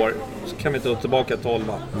 10 år. Så kan vi ta tillbaka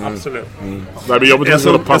 12an. Absolut.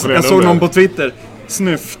 Jag såg någon på Twitter.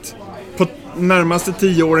 Snyft. På närmaste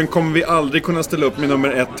 10 åren kommer vi aldrig kunna ställa upp med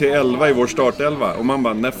nummer 1-11 i vår startelva. Och man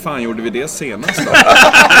bara, när fan gjorde vi det senast då?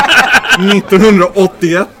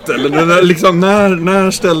 1981 eller liksom,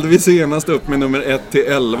 när ställde vi senast upp med nummer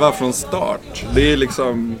 1-11 från start? Det är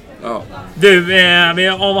liksom... Ja. Du, vi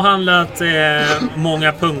har avhandlat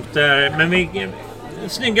många punkter. Men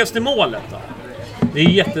snyggaste målet då? Det är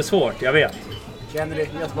jättesvårt, jag vet. Känner det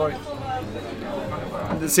Göteborg?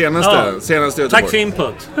 Det senaste Göteborg. Tack för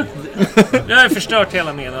input. Nu har jag förstört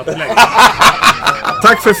hela min upplägg.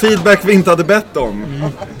 Tack för feedback vi inte hade bett om.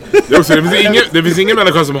 Det finns ingen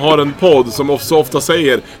människa som har en podd som så ofta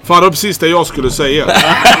säger fan, det var precis det jag skulle säga.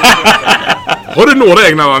 Har du några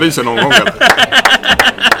egna analyser någon gång?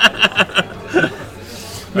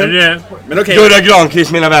 Men okej. Gurra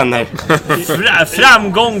Granqvist, mina vänner.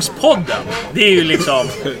 Framgångspodden. Det är ju liksom...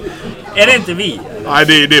 Är det inte vi? Nej,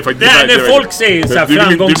 det är faktiskt... När folk säger så här,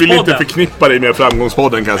 framgångspodden. Du vill inte förknippa dig med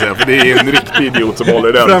framgångspodden, kan jag säga. För det är en riktig idiot som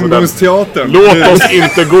håller den. Framgångsteatern. Låt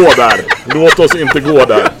oss inte gå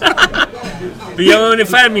där. Vi har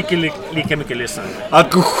ungefär lika mycket lyssnare.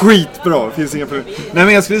 Att gå skitbra, finns inga problem. Nej,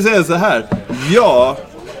 men jag skulle säga så här. Ja,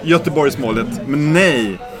 Göteborgsmålet. Men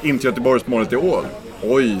nej, inte Göteborgsmålet i år.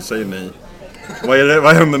 Oj, säger ni.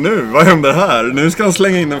 Vad händer nu? Vad händer här? Nu ska han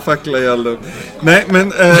slänga in en fackla i elden. Nej,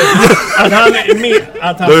 men...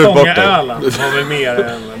 att han fångar ölen var väl mer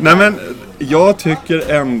än... Nej, men jag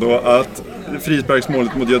tycker ändå att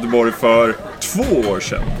frisparksmålet mot Göteborg för 2 år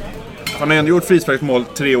sedan. Han har ändå gjort frisparksmål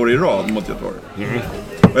 3 år i rad mot Göteborg.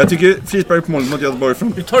 Och jag tycker frisparksmålet mot Göteborg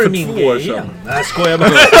för 2 år sedan. Nej, skojar bara.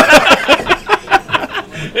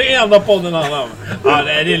 Det är enda podden han har. Ja,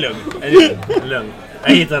 det är lugnt. Lugnt.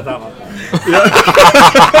 Jag hittar ett annat.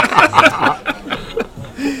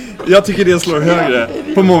 Jag tycker det slår högre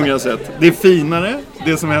på många sätt. Det är finare,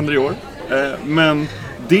 det som händer i år. Men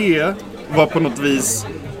det var på något vis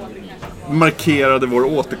markerade vår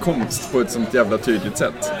återkomst på ett sånt jävla tydligt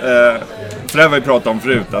sätt. För det har vi pratat om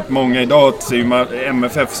förut, att många idag ser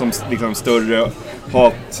MFF som liksom större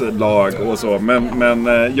hatlag och så. Men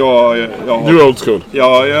jag du är old school.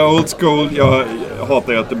 Ja, jag är old school. Jag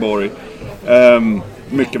hatar Göteborg.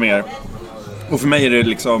 Mycket mer. Och för mig är det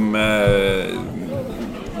liksom...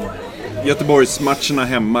 Göteborgsmatcherna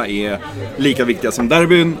hemma är lika viktiga som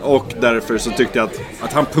derbyn. Och därför så tyckte jag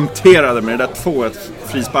att han punkterade med det där 2-1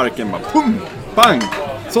 frisparken. Bara pum, bang!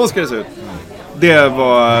 Så ska det se ut. Det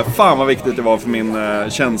var... Fan vad viktigt det var för min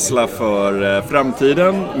känsla för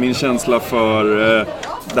framtiden. Min känsla för...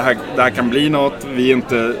 Det här kan bli något. Vi är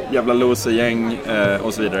inte jävla loser-gäng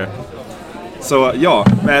och så vidare. Så ja,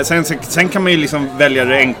 sen kan man ju liksom välja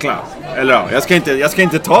det enkla. Eller ja, jag ska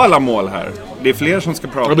inte ta alla mål här. Det är fler som ska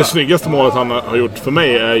prata. Ja, det snyggaste målet han har gjort för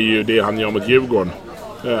mig är ju det han gör mot Djurgården.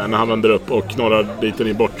 När han vänder upp och knorrar dit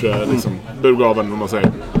i bort liksom, burgaven om man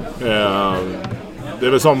säger. Det är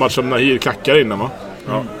väl sån match som Nahir kackar innan, va?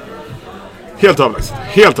 Ja. Helt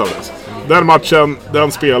överlägset. Den matchen,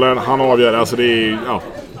 den spelaren, han avgör. Alltså det är... Ja.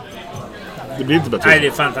 Det blir inte bättre. Nej, det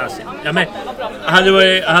är fantastiskt. Ja, men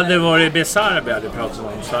hade det varit Besarbi hade pratat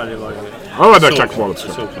om så hade det varit... Ja, det var där klackmålet.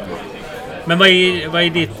 Men vad är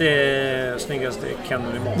ditt snyggaste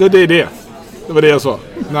Kennedy-mål? Det var det jag sa.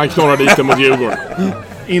 När han knorrade dit mot Djurgården.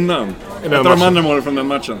 Innan? Ett av de andra målen från den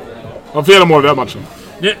matchen. Ja, flera mål i den matchen.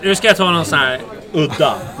 Nu ska jag ta någon sån här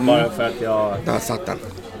udda. Bara för att jag... Där satt den.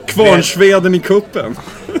 Kvarnsveden i kuppen.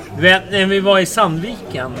 Du vet, när vi var i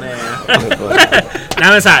Sandviken. Nej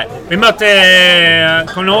men så här. Vi mötte...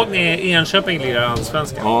 Kommer ni ihåg när Enköping lirade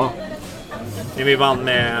allsvenskan? Ja. När vi vann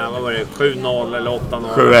med, vad var det? 7-0 eller 8-0?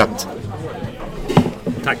 7-1.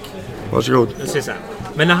 Tack. Varsågod.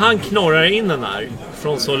 Men när han knorrar in den här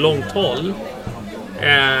från så långt håll.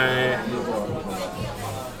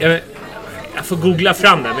 Jag får googla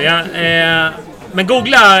fram det. Men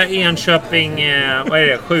googla Enköping... vad är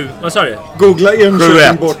det? 7... Vad sa du? Googla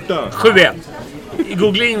Enköping borta. 7-1.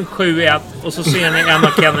 Googla in 7-1 och så ser ni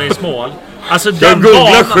Emma Kennedys mål. Alltså jag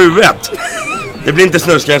googlar 7-1. Det blir inte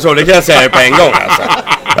snuskigare så, det kan jag säga på en gång alltså.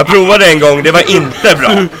 Jag provade en gång, det var inte bra.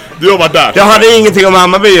 Du var där. Jag hade ingenting om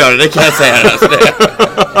Hammarby att göra, det kan jag säga alltså.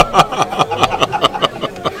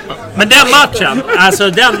 Men den matchen, alltså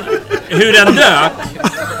hur den dök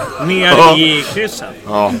ner i krysset.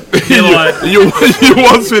 Ja. Det var...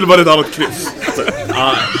 Johans vill vara ett annat kryss.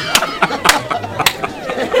 Ja.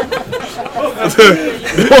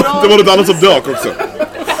 Det var något annat som dök också.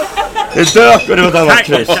 Det dök och det var ett annat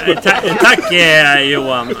kryss. Tack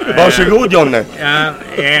Johan. Varsågod Jonny.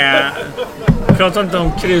 Pratar inte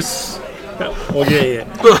om kryss och grejer.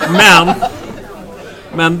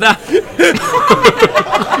 Men där...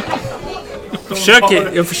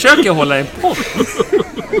 Jag försöker hålla en podd.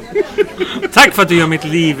 Tack för att du gör mitt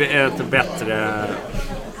liv ett bättre...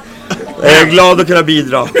 Jag är glad att kunna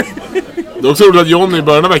bidra. Det är också roligt att Johnny i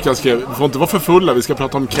början av veckan skrev: vi får inte vara för fulla, vi ska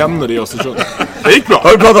prata om Kennedy i Östersund. Det gick bra.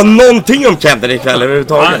 Har du pratat någonting om Kennedy ikväll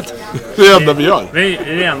överhuvudtaget? Det är det enda vi gör. Det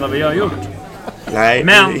är det enda vi har gjort. Nej,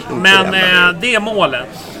 men det målet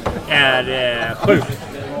är sjukt.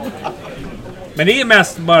 Men det är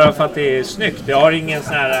mest bara för att det är snyggt. Det har ingen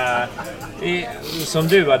sån här... som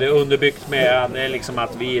du hade underbyggt med liksom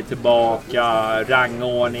att vi är tillbaka,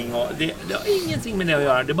 rangordning och det har ingenting med det att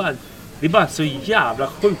göra. Det är bara så jävla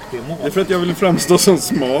sjukt det mål. Det är för att jag vill framstå som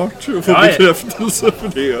smart och få bekräftelse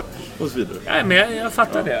för det och så vidare. Ja, men jag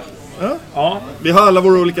fattar det. Ja. Vi har alla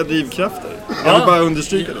våra olika drivkrafter. Jag vill bara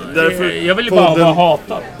understryka det. Därför jag vill bara vara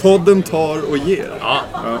hatad. Podden tar och ger. Ja.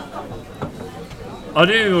 Har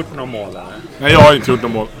du gjort någon mål eller? Nej, jag har inte gjort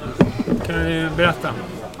någon mål. Kan du berätta?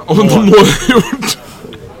 Om de mål jag gjort?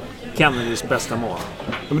 Kennedys bästa mål.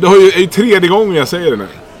 Men det är ju tredje gången jag säger det nu.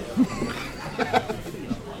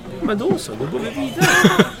 Men då går vi vidare.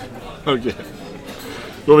 Okej.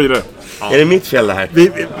 Gå vidare. Ja. Är det mitt fel det här?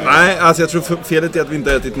 Nej, alltså jag tror felet är att vi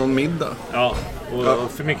inte ätit någon middag. Ja,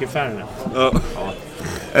 och för mycket Fernet. Ja.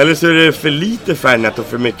 Eller så är det för lite Fernet och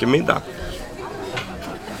för mycket middag.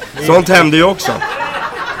 Sånt händer ju också.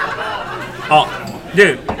 Ja,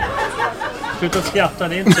 du. Sluta skratta,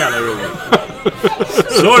 det är inte så jävla roligt.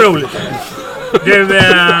 Så roligt är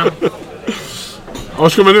det. Du,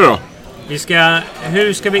 vad ska vi nu då?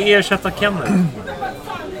 Hur ska vi ersätta Kennedy?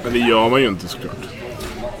 Men det gör man ju inte såklart.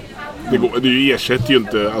 Det ersätter ju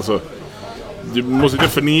inte, alltså... Du måste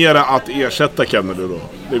definiera att ersätta Kennedy då.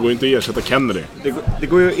 Det går inte att ersätta Kennedy. Det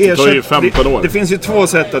går ju att ersätta... Det tar ju 15 år. Det finns ju två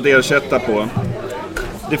sätt att ersätta på.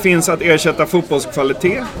 Det finns att ersätta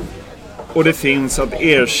fotbollskvalitet. Och det finns att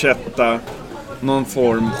ersätta någon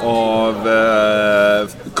form av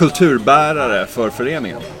kulturbärare för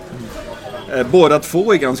föreningen. Båda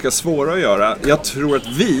två är ganska svåra att göra. Jag tror att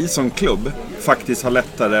vi som klubb faktiskt har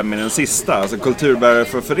lättare med den sista, alltså kulturbärare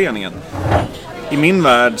för föreningen. I min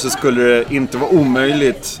värld så skulle det inte vara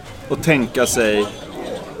omöjligt att tänka sig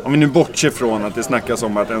om vi nu bortser från att det snackas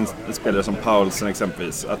om att en spelare som Paulsen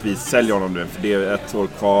exempelvis, att vi säljer honom nu för det är 1 år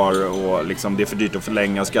kvar och liksom det är för dyrt att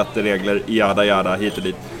förlänga, skatteregler, jada hit och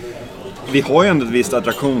dit. Vi har ju ändå ett visst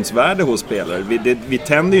attraktionsvärde hos spelare. Vi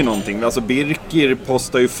tänder ju någonting. Alltså Birkir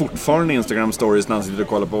postar ju fortfarande Instagram-stories när han sitter och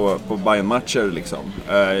kollar på Bayern-matcher liksom,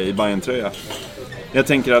 i Bayern-tröja. Jag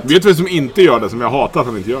tänker att... Vet du vem som inte gör det, som jag hatar att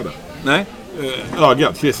han inte gör det? Nej.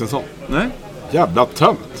 Ögat, Kristensson. Nej. Jävla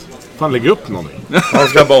tönt. Fan, lägg upp någonting. Han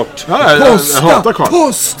ska bort.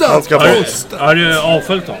 Posta! Han ska bort. Har du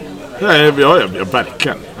avföljt honom? Nej, jag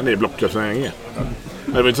verkligen. Han är blockad så länge.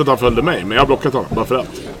 Det var inte så att han följde mig, men jag har blockat honom bara för att.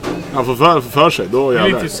 Han får för sig, då jag vill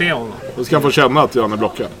jävlar. inte se honom. Då ska han få känna att jag är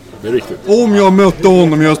blockad. Det är viktigt. Om jag mötte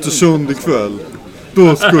honom i Östersund ikväll,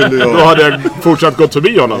 då skulle jag... Då hade jag fortsatt gått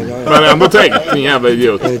förbi honom. Men ändå tänkt, en jävla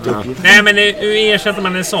idiot. Ja. Nej, men hur ersätter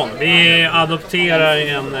man en sån? Vi adopterar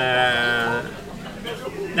en...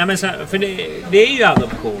 Nej, men så, för det är ju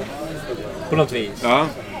adoption. På något vis. Ja.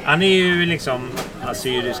 Han är ju liksom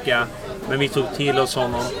assyriska, men vi tog till oss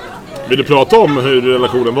honom. Vill du prata om hur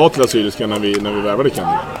relationen var till assyriska när vi värvade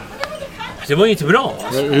Kenny? Det var ju inte bra.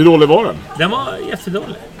 Alltså. Hur dålig var den? Den var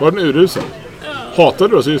jättedålig. Var den urusel? Ja. Hatade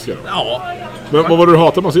du assyriska? Ja. Men vad var det du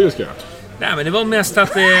hatade med assyriska? Nej, men det var mest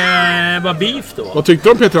att det var beef då. Vad tyckte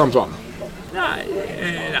du om Peter Antoine? Nej,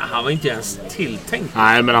 han var inte ens tilltänkt.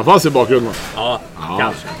 Nej, men han fanns i bakgrunden. Ja,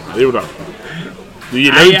 kanske. Det gjorde han. Du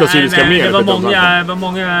gillar inte assyriska mer.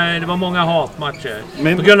 Det var många hatmatcher.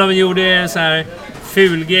 Men... På grund av att vi gjorde så här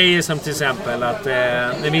fulgrejer som till exempel att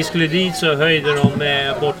när vi skulle dit så höjde de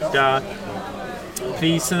borta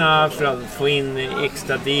priserna för att få in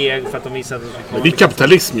extra deg för att de visade att de skulle... Men det är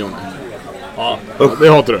kapitalism, John. Ja. Det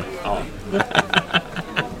hatar du. Ja.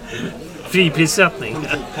 Friprissättning.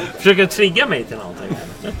 Försöker trigga mig till någonting.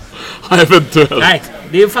 Eventuellt. Nej,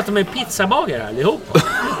 det är för att de är pizzabagare allihop.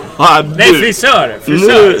 Nej, frisör.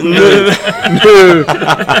 Nu.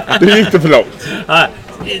 Det gick det för långt. Ja,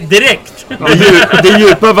 direkt. Det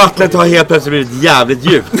djupa vattnet har helt plötsligt blivit jävligt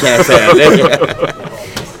djupt, kan jag säga.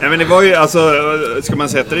 Nej, men det var ju, alltså, ska man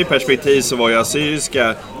sätta det i perspektiv så var ju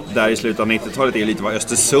assyriska där i slutet av 90-talet är lite vad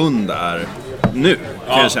Östersund är nu,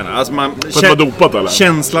 kan jag känna. Alltså dopat, eller?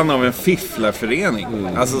 Känslan av en fifflarförening.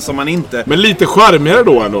 Alltså som man inte... Men lite charmigare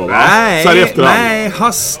då ändå, va? Nej,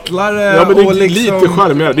 hastlare. Ja, men det är och liksom... lite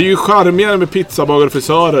charmigare. Det är ju charmigare med pizzabagare och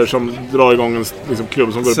frisörer som drar igång en liksom,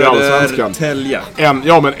 klubb som går upp i Allsvenskan.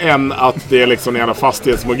 Än att det är liksom en jävla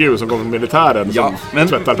fastighetsmogul som kommer från militären som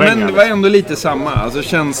tvättar pengar. Men det var ändå lite samma. Alltså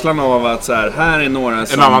känslan av att så här är några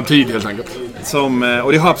som... En annan tid helt enkelt.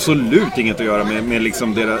 Och det har absolut inget att göra med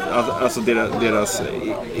liksom deras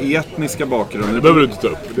etniska bakgrund. Det behöver du inte ta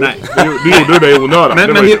upp. Nej. Du gjorde det i onödan.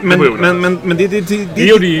 Men det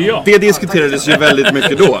gjorde ju jag. Det diskuterades ju väldigt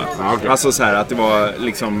mycket då. Okay. Alltså så här att det var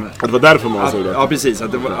liksom... Att det var därför man såg det. Ja, precis.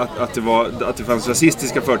 Att det fanns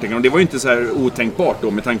rasistiska förtecken. Och det var ju inte så här otänkbart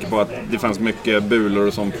då med tanke på att det fanns mycket bulor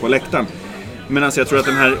och sånt på läktaren. Men alltså jag tror att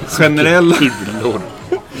den här generella...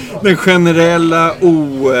 Den generella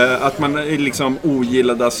att man liksom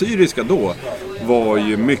ogillade assyriska då var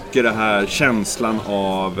ju mycket det här känslan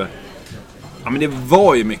av... Ja, men det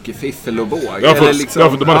var ju mycket fiffel och båg. De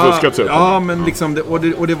hade fuskat sig. Ja, men liksom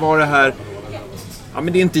det var det här... Ja,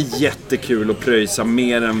 men det är inte jättekul att pröjsa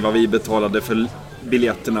mer än vad vi betalade för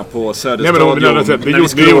biljetterna på Söderstadion.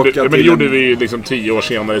 Det gjorde vi liksom 10 år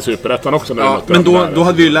senare i Superettan också. Men då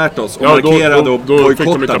hade vi ju lärt oss och markerade och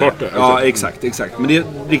bojkottade. Ja, exakt. Men det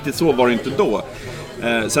riktigt så var det inte då.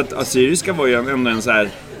 Så att assyriska var ju ändå en så här...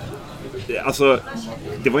 Alltså,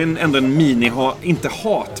 det var ändå en inte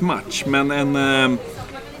hatmatch, men en...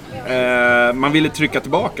 man ville trycka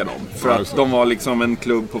tillbaka dem för att de var liksom en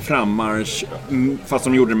klubb på frammarsch, fast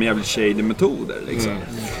de gjorde det med jävligt shady metoder liksom.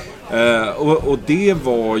 Och det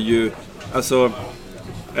var ju alltså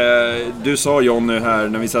du sa John nu här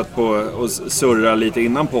när vi satt på och surrade lite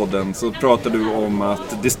innan podden, så pratade du om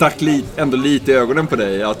att det stack ändå lite i ögonen på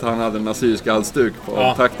dig att han hade en assyriska halsduk på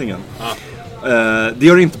avtackningen. Det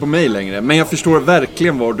gör det inte på mig längre, men jag förstår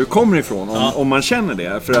verkligen var du kommer ifrån om man känner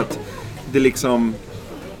det, för att det liksom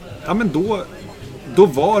men då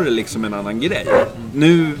var det liksom en annan grej.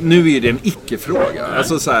 Nu är det en icke-fråga.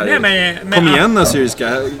 Alltså så här, kom igen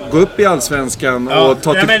assyriska, gå upp i Allsvenskan och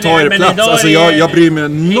ta er plats. Alltså jag bryr mig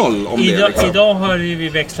noll om det. Liksom. Idag har vi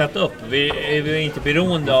växlat upp. Vi är inte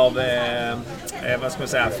beroende av vad ska man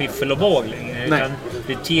säga, fiffel och båg längre. Utan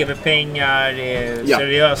det är tv-pengar,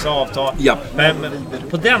 seriösa avtal. Ja. Men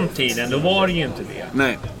på den tiden då var det ju inte det.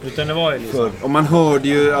 Nej. Utan det var ju liksom... Och man hörde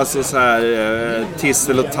ju alltså så här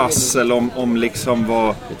tissel och tassel om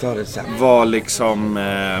liksom vad liksom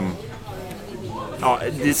Ja,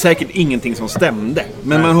 det är säkert ingenting som stämde.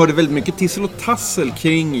 Men man hörde väldigt mycket tissel och tassel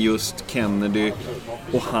kring just Kennedy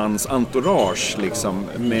och hans entourage liksom,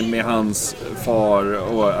 med hans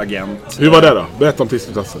far och agent. Hur var det då? Berätta om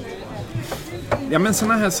tissel och tassel. Ja, men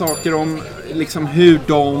såna här saker om liksom hur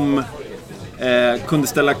de kunde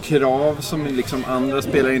ställa krav som liksom andra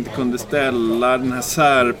spelare inte kunde ställa. Den här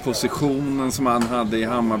särpositionen som han hade i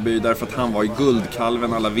Hammarby därför att han var i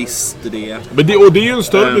Guldkalven, alla visste det. Men det är ju en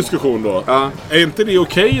större diskussion då. Ja. Är inte det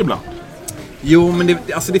okej ibland? Jo, men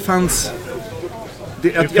det fanns...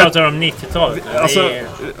 Vi pratar om 90-talet. Alltså,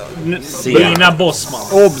 Nina Bosman.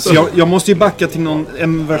 Obs, jag måste ju backa till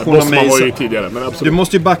en version Bosman av mig. Var ju tidigare, men absolut. Du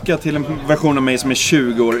måste ju backa till en version av mig som är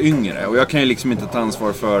 20 år yngre. Och jag kan ju liksom inte ta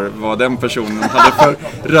ansvar för vad den personen hade för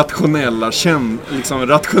rationella...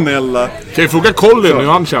 Kan ju fråga Colin hur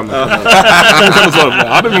han känner. Jag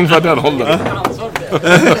hade ungefär den hållen.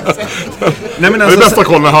 Nej, men det är alltså, bästa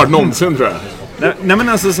Colin jag hört någonsin, tror jag. Nej, men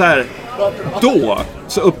alltså så här... Då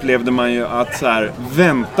så upplevde man ju att så här,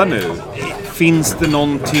 vänta nu, finns det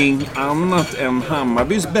någonting annat än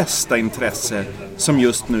Hammarbys bästa intresse som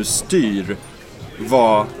just nu styr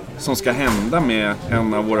vad som ska hända med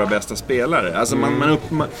en av våra bästa spelare? Alltså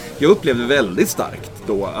jag upplevde väldigt starkt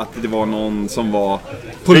då att det var någon som var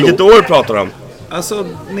på vilket år pratar du om? Alltså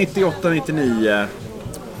 98, 99,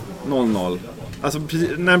 00. Alltså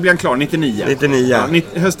när blev han klar? 99. 99.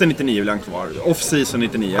 Ja, hösten 99 blev han kvar. Off-season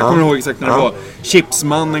 99. Jag kommer ihåg exakt när det var.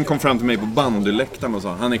 Chipsmannen kom fram till mig på bandyläktaren och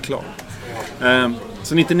sa han är klar.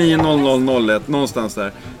 Så 99, 00, 01, någonstans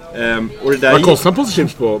där. Och det där vad kostar en påse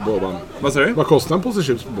chips på band? Vad sa du? Vad kostar en påse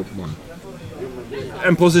chips på band?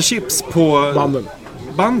 En påse chips på...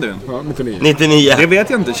 Bandyn? Ja, 99. 99. Det vet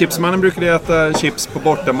jag inte. Chipsmannen brukade äta chips på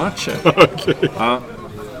bortamatcher. Okej. Ja.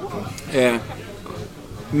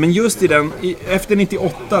 Men just efter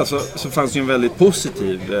 98 så fanns ju en väldigt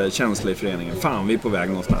positiv känsla i föreningen. Fan, vi är på väg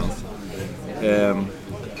någonstans.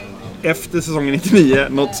 Efter säsongen 99,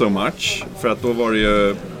 not so much. För att då var det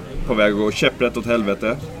ju på väg att gå käpprätt åt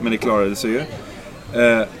helvete. Men det klarade sig ju.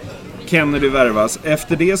 Kennedy värvas.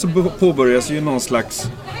 Efter det så påbörjas ju någon slags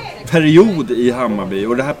period i Hammarby.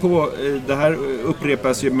 Och det här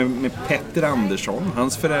upprepas ju med Petter Andersson.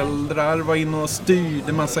 Hans föräldrar var inne och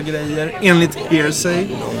styrde massa grejer. Enligt hearsay.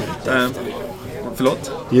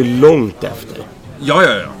 Förlåt? Det är ju långt efter. Ja.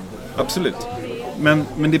 Absolut.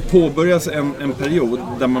 Men det påbörjas en period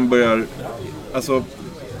där man börjar... Alltså,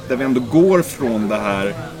 där vi ändå går från det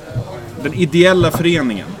här... Den ideella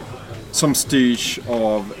föreningen som styrs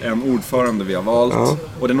av en ordförande vi har valt. Ja.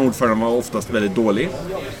 Och den ordföranden var oftast väldigt dålig.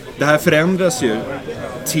 Det här förändras ju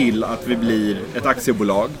till att vi blir ett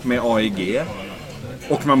aktiebolag med AIG.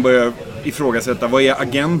 Och man börjar ifrågasätta, vad är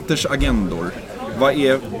agenters agendor? Vad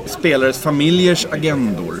är spelares familjers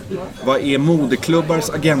agendor? Vad är modeklubbars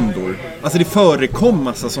agendor? Alltså det förekom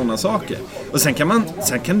massa sådana saker. Och sen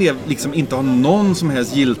kan det liksom inte ha någon som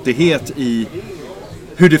helst giltighet i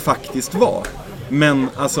hur det faktiskt var. Men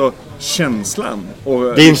alltså känslan och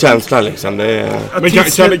det är en känsla liksom. Det är... Men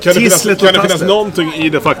kan det finnas någonting i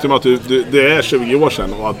det faktum att det är 20 år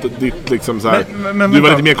sedan och att ditt liksom så här, du var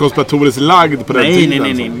lite mer konspiratoriskt lagd på den tiden?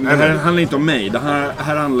 Nej. Det här handlar inte om mig. Det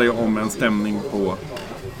här handlar ju om en stämning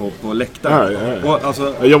på läktaren. Ja. Och,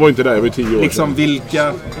 alltså, jag var inte där, jag var 10 år liksom sedan.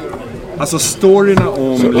 Vilka... Alltså storyna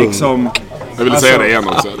om liksom... Jag vill säga det igen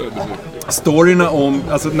också. Storyna om...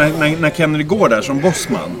 Alltså när Kennedy går där som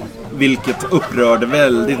bossman, vilket upprörde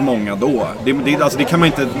väldigt många då. Det kan man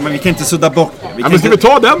inte... Vi kan inte sudda bort. Men ska vi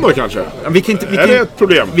ta den då kanske? Är det ett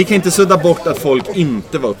problem? Vi kan inte sudda bort att folk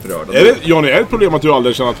inte var upprörda. Johnny, är det ett problem att du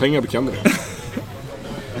aldrig tjänat pengar på Kennedy?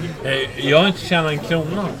 Jag har inte tjänat en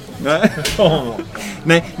krona. Nej.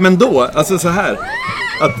 Nej, men då, alltså så här.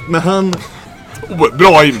 Att när han...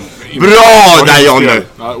 Bra där, Johnny!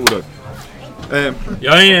 Ja, ordet.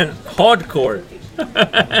 Jag är en hardcore.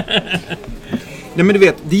 Nej, men du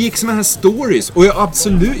vet, det gick såna här stories. Och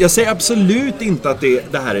jag säger absolut inte att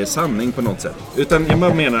det här är sanning på något sätt. Utan jag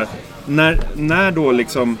bara menar, när då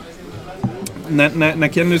liksom...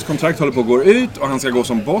 När Kennedys kontrakt håller på att gå ut och han ska gå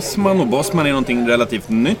som bossman, och bossman är någonting relativt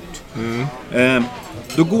nytt.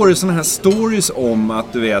 Då går det såna här stories om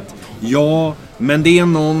att du vet, ja, men det är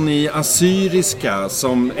någon i assyriska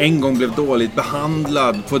som en gång blev dåligt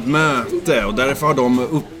behandlad på ett möte och därför har de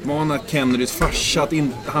uppmanat Kennedys farsa att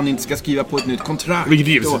han inte ska skriva på ett nytt kontrakt. Vilket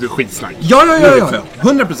givetvis är skitsnack. Ja.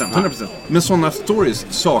 100%. Men sådana stories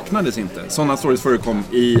saknades inte. Sådana stories förekom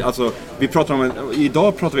i, alltså,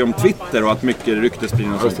 idag pratar vi om Twitter och att mycket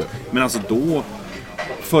ryktesspridning och sånt. Men alltså då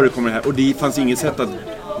förekommer det här, och det fanns inget sätt att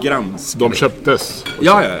granska. De köptes.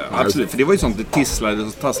 Ja, absolut. För det var ju sånt det tisslades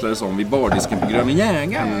och tasslades om vid bardisken på Gröna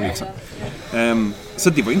Jägaren. Liksom. Så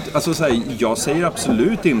det var inte, alltså så här, jag säger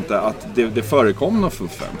absolut inte att det förekom någon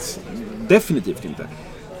fuffens. Definitivt inte.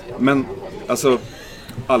 Men alltså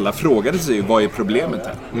alla frågade sig ju, vad är problemet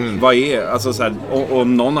här? Vad är, alltså så här, och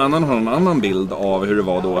någon annan har en annan bild av hur det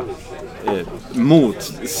var då.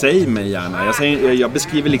 Säg mig gärna. Jag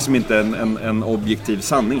beskriver liksom inte en objektiv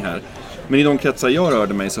sanning här. Men i de kretsar jag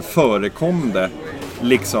rörde mig så förekom det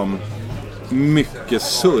liksom mycket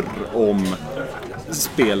surr om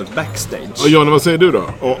spelet backstage. Och Johnny, vad säger du då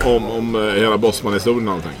om hela Bossman-historien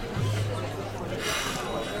och allting?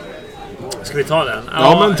 Ska vi ta den?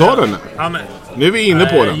 Ja, men ta den. Ja, men, nu är vi inne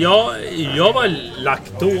på den. Jag var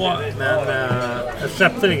lagt då, men jag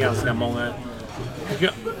släppte det ganska många.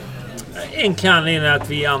 En kanning är att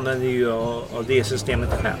vi använder ju av det systemet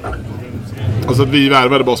själv. Alltså att vi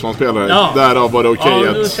värvade Bossman-spelare. Ja. Därav var det okej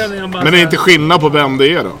att... Men är inte skillnad på vem det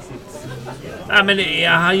är då? Nej,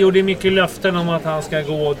 men han gjorde mycket löften om att han ska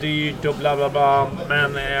gå dyrt och bla bla bla.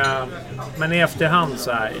 Men i efterhand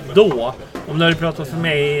så här, då, om du hade pratat för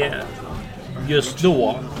mig just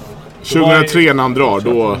då 2003 när han drar,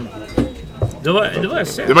 då var jag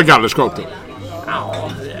säker. Det var gallerskap då. Ja,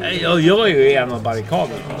 jag var ju en av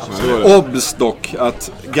barrikaderna. Obs dock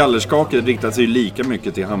att gallerskaket riktade sig lika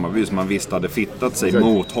mycket till Hammarby som man visste hade fittat sig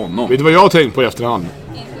mot honom. Vet du vad jag har tänkt på i efterhand?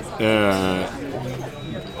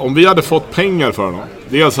 Om vi hade fått pengar för honom,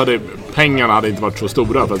 dels hade pengarna hade inte varit så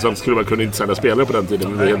stora, för sen skulle man kunna inte sälja spelare på den tiden,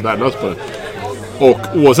 men vi är helt värdelöst på det. Och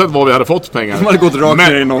oavsett vad vi hade fått för pengar, de hade gått rakt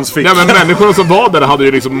ner i någons ficka. Nej, men människorna som var där hade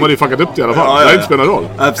ju liksom, de hade ju fuckat upp det i alla fall. Det hade inte spelat roll.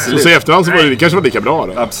 Absolut. Så i efterhand så var det kanske var lika bra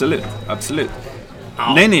då. Absolut.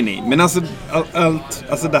 Ja. Nej. Men alltså,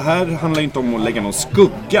 alltså det här handlar ju inte om att lägga någon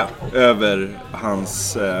skugga över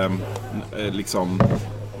hans liksom...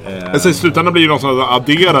 Alltså i slutändan blir det någon som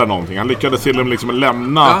adderar någonting. Han lyckades till och med liksom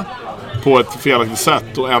lämna på ett felaktigt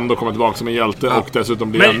sätt och ändå komma tillbaka som en hjälte och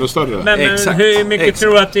dessutom bli ännu större. Men hur mycket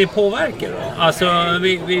tror du att det påverkar då? Alltså,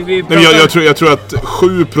 jag tror att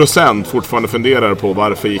 7% fortfarande funderar på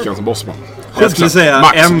varför gick han som Bossman. Jag skulle säga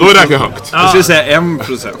max, då är det högt. Jag skulle säga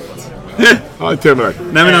 1%. Ja, till och med.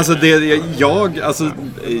 Nej, men alltså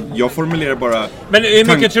jag formulerar bara. Men hur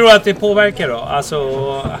mycket tror du att det påverkar då? Alltså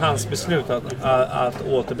hans beslut att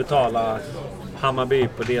återbetala Hammarby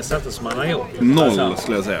på det sättet som han har gjort? 0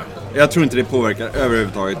 skulle jag säga. Jag tror inte det påverkar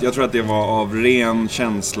överhuvudtaget. Jag tror att det var av ren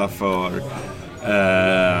känsla för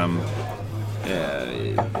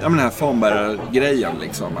den här Fanberg-grejen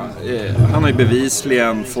liksom. Han har ju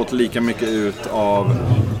bevisligen fått lika mycket ut av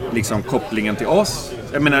liksom kopplingen till oss.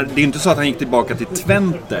 Jag menar, det är inte så att han gick tillbaka till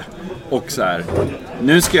Twente och så här,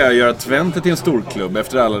 nu ska jag göra Twente till en storklubb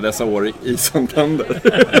efter alla dessa år i Santander.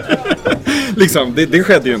 Liksom, det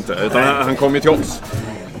skedde ju inte, utan han kom ju till oss.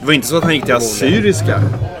 Det var inte så att han gick till Assyriska.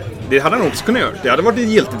 Det hade han också kunnat göra. Det hade varit ett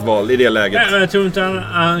giltigt val i det läget. Men jag tror inte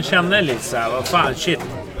han kände lite så här, vad fan, shit.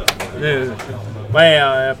 Nu, vad är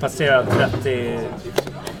jag passerat 30...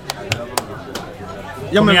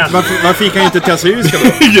 Ja, men varför gick han inte till Assyriska då?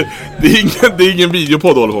 det är ingen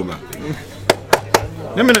videopodd att hålla på med.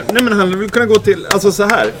 Nej men han vill kunna gå till, alltså så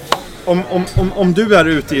här. Om du är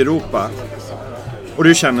ute i Europa och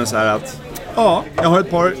du känner så här att ja, jag har ett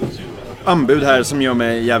par anbud här som gör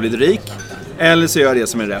mig jävligt rik, eller så gör jag det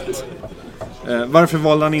som är rätt. Varför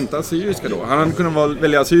valde han inte Assyriska då? Han hade kunnat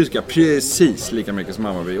välja Assyriska precis lika mycket som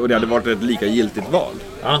Hammarby, och det hade varit ett lika giltigt val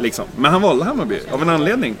liksom. Men han valde Hammarby av en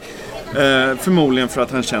anledning. Förmodligen för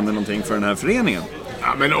att han kände någonting för den här föreningen. Ja,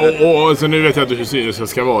 men och så nu vet jag inte hur Syriska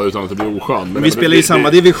ska vara utan att det blir oskön. Men vi spelar i samma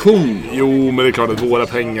division. Jo, men det är klart att våra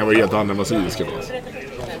pengar var helt andra än vad Syriska var.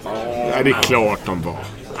 Nej, det är klart de var.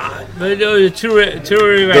 Men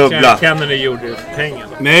tror du verkligen att Kennedy gjorde pengar?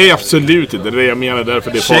 Nej, absolut inte. Det är jag menar,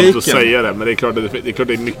 därför det är farligt att säga det. Men det är klart att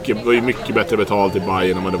det var mycket bättre betalt i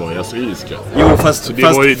Bayern än vad det var i Assyriska. Jo, fast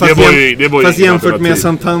jämfört med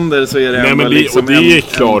Santander så är det ändå liksom och det är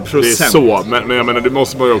klart, det är så. Men jag menar, det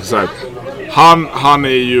måste man ju också säga. Han är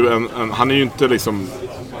ju han är ju inte liksom...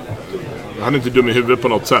 Han är inte dum i huvudet på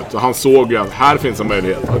något sätt. Han såg ju att här finns en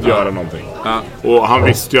möjlighet att göra någonting. Ja. Och han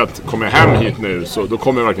visste ju att kommer jag hem hit nu så då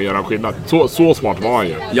kommer jag verkligen göra en skillnad. Så smart var han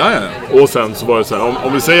ju. Ja. Och sen så var det så här,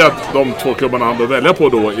 om vi säger att de två klubbarna han bör välja på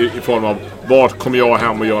då i form av vart kommer jag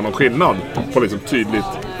hem och göra någon skillnad på liksom tydligt,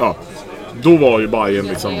 ja. Då var ju Bayern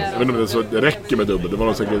liksom, jag vet inte om det räcker med dubbel. Det var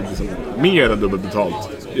nog säkert liksom mer än dubbelt betalt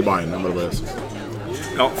i Bayern än vad det var.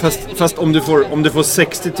 Ja, fast om du får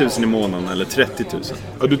 60 000 i månaden eller 30 000.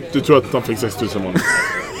 Ja, du tror att han fick 60 000 i månaden.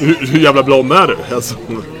 hur jävla blond är du? Alltså,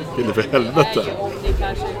 inte för helvete.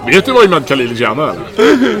 Vet du vad Imad Khalili tjänar eller?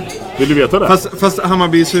 Vill du veta det? Fast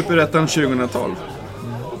Hammarby Superettan 2012.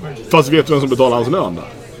 Fast vet du vem som betalar hans lön då?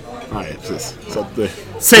 Nej, precis. Så att det...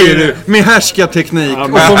 Säger du, med härskarteknik och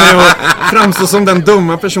kommer jag framstå som den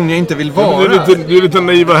dumma person jag inte vill vara. Du är lite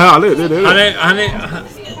naiv och härlig, det är det.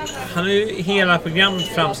 Han har ju hela programmet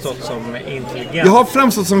framstått som intelligent. Jag har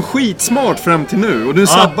framstått som skitsmart fram till nu och nu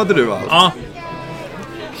sabbade du allt. Ja.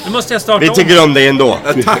 Nu måste jag starta om. Vi tycker om dig ändå.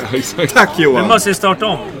 Tack Johan. Nu måste jag starta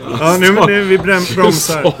om. Ja, nu vi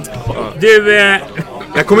bromsar. Du...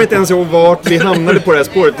 Jag kommer inte ens ihåg vart vi hamnade på det här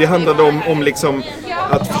spåret. Det handlade om liksom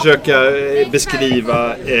att försöka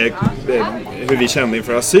beskriva hur vi kände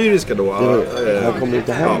inför assyriska då. Jag kommer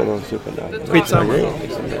inte hem med någon superdag. Skitsamma.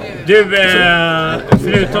 Du,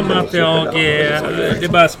 förutom att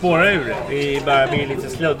det bara spårar ur. Vi bara blir lite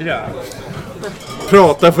sluddriga.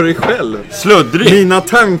 Prata för dig själv. Sluddrig. Mina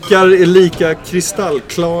tankar är lika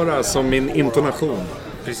kristallklara som min intonation.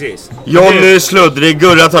 Precis. Jag nu är sluddrig,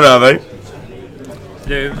 Gurra tar över.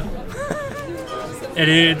 Du... Är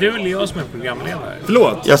det du eller jag som är programledare?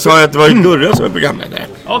 Förlåt. Jag sa att det var Gurra som är programledare.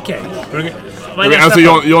 Okej. Alltså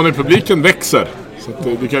jag i publiken växer. Så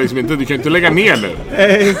att du kan liksom inte lägga ner nu.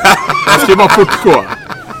 Jag ska bara fortgå.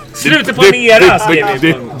 Sluta på nera,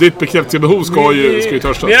 ditt bekräftelsebehov ska ju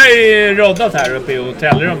törstas. Vi har ju roddat här uppe i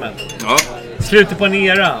hotellrummet. Ja. Sluta på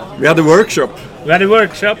nera. Vi hade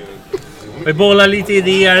workshop. Vi bollar lite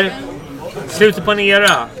idéer. Sluta på nera.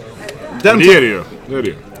 Det är det ju.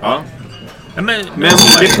 Ja. Ja, men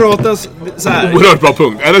det pratas så här. Oerhört bra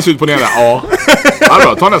punkt. Är det slut på nera? Ja.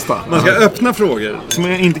 Bra, ta nästa. Man ska öppna frågor som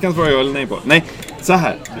jag inte kan svara ja eller nej på. Nej, så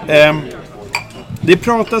här. Det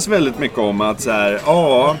pratas väldigt mycket om att så här,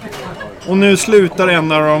 och nu slutar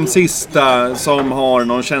en av de sista som har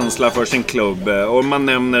någon känsla för sin klubb. Och man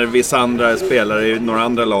nämner vissa andra spelare i några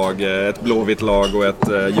andra lag. Ett blåvitt lag och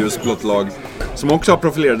ett ljusblått lag. Som också har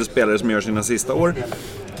profilerade spelare som gör sina sista år.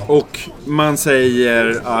 Och man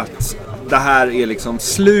säger att det här är liksom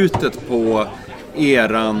slutet på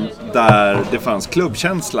eran där det fanns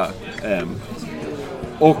klubbkänsla.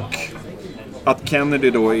 Och att Kennedy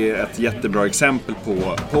då är ett jättebra exempel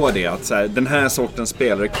på det. Att så här, den här sortens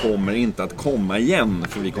spelare kommer inte att komma igen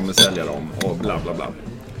för vi kommer sälja dem och bla bla bla.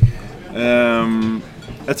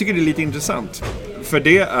 Jag tycker det är lite intressant. För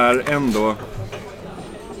det är ändå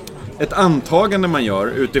ett antagande man gör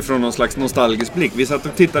utifrån någon slags nostalgisk blick. Vi satt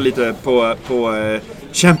och tittade lite på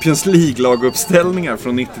Champions League-laguppställningar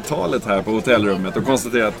från 90-talet här på hotellrummet och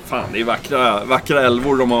konstaterade att fan, det är vackra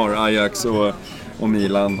älvor de har, Ajax och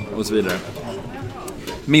Milan och så vidare.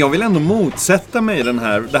 Men jag vill ändå motsätta mig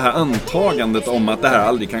det här antagandet om att det här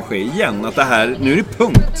aldrig kan ske igen. Att det här, nu är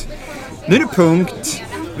det punkt.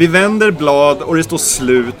 Vi vänder blad och det står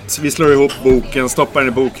slut. Vi slår ihop boken, stoppar den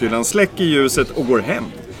i bokhyllan, släcker ljuset och går hem.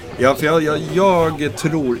 Ja, för jag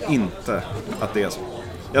tror inte att det är så.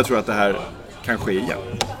 Jag tror att det här kan ske igen.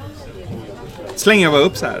 Slänger jag bara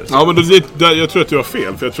upp så här. Ja, men jag tror att du har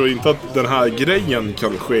fel. För jag tror inte att den här grejen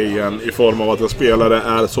kan ske igen i form av att en spelare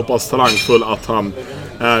är så pass talangfull att han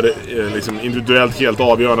är liksom individuellt helt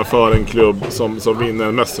avgörande för en klubb som vinner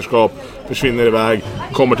en mästerskap, försvinner iväg,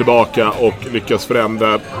 kommer tillbaka och lyckas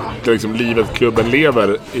förändra liksom, livet klubben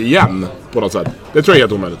lever igen på något sätt. Det tror jag är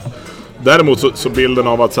helt omöjligt. Däremot så bilden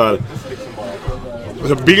av att så här,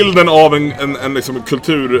 alltså bilden av en liksom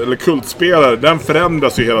kultur eller kultspelare, den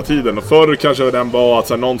förändras ju hela tiden. Och förr kanske den var att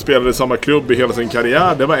så här, någon spelade i samma klubb i hela sin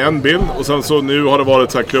karriär. Det var en bild. Och sen så nu har det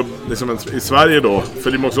varit så här klubb liksom i Sverige då.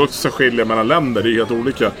 För det måste också skilja mellan länder, det är helt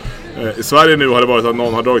olika. I Sverige nu har det varit att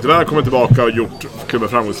någon har dragit iväg, kommit tillbaka och gjort klubben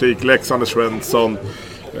framgångsrik. Alexander Svensson,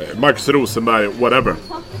 Marcus Rosenberg, whatever.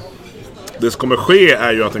 Det som kommer ske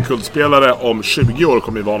är ju att en kultspelare om 20 år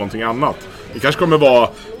kommer att vara någonting annat. Det kanske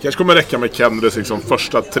kommer räcka med Kennedys liksom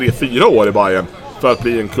första 3-4 år i Bayern för att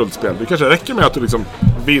bli en kultspelare. Det kanske räcker med att du liksom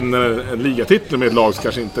vinner en ligatitel med ett lag som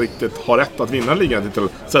kanske inte riktigt har rätt att vinna en ligatitel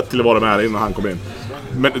sett till vad de är innan han kommer in.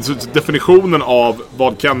 Men så definitionen av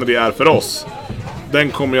vad Kennedy är för oss, den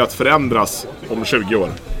kommer ju att förändras om 20 år.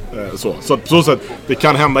 Så på så sätt, det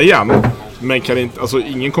kan hända igen. Men kan inte, alltså,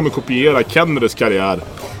 ingen kommer kopiera Kennedys karriär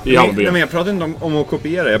i Hammarby. Men jag pratar inte om att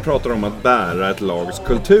kopiera. Jag pratar om att bära ett lags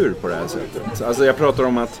kultur på det här sättet. Alltså jag pratar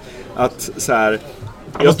om att så här...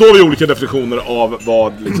 Jag står vid olika definitioner av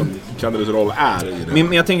vad liksom, Kennedys roll är i det.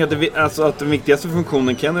 Men jag tänker att den viktigaste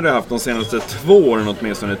funktionen Kennedy har haft de senaste 2 åren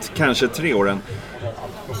åtminstone, kanske 3 åren,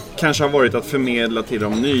 kanske har varit att förmedla till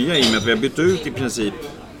de nya i och med att vi har bytt ut i princip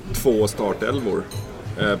 2 startelvor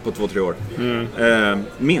på 2-3 år.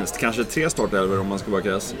 Minst, kanske 3 startelvor om man ska vara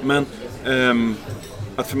krass. Men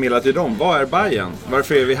att förmedla till dem, vad är Bayern?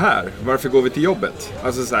 Varför är vi här? Varför går vi till jobbet?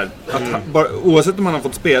 Alltså så här, oavsett om han har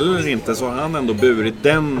fått spela eller inte så har han ändå burit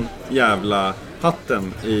den jävla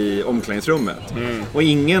hatten i omklädningsrummet. Och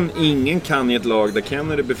ingen kan i ett lag där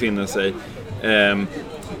Kennedy befinner sig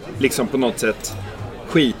liksom på något sätt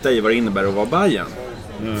skita i vad det innebär att vara Bayern.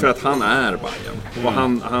 För att han är Bayern. Och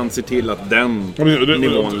han ser till att den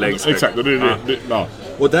nivån läggs. Exakt. Ja.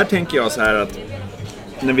 Och där tänker jag så här att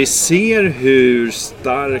när vi ser hur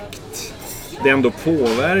starkt det ändå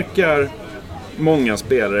påverkar många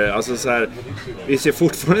spelare. Alltså så här, vi ser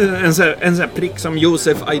fortfarande en så här prick som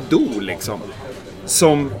Josef Aidoo liksom.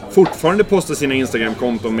 Som fortfarande postar sina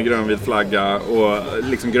Instagram-konton med grönvit flagga och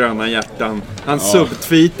liksom gröna hjärtan. Han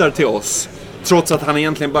subtweetar till oss. Trots att han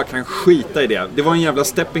egentligen bara kan skita i det. Det var en jävla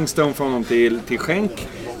stepping stone för honom till Schenk.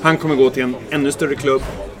 Han kommer gå till en ännu större klubb.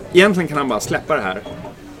 Egentligen kan han bara släppa det här.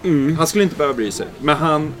 Han skulle inte behöva bry sig. Men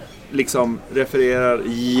han liksom refererar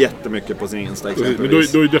jättemycket på sin Insta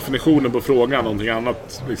exempelvis. Men då är definitionen på frågan någonting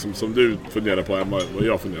annat liksom, som du funderar på än vad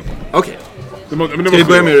jag funderar på. Okej. Ska vi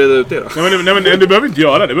börja med att reda ut det då? Nej, men du behöver inte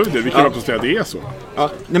göra det. Vi kan också säga att det är så. Ja.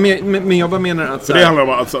 Nej, men jag bara menar att... För det handlar om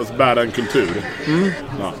att bära en kultur.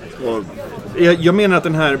 Ja. Och... Jag menar att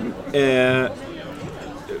den här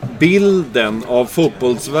bilden av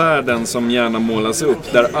fotbollsvärlden som gärna målas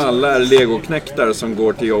upp, där alla är legoknäktar som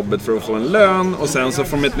går till jobbet för att få en lön och sen så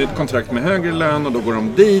får de ett nytt kontrakt med högre lön och då går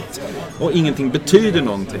de dit och ingenting betyder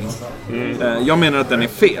någonting. Jag menar att den är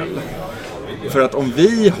fel. För att om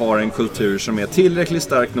vi har en kultur som är tillräckligt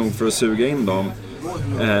stark nog för att suga in dem,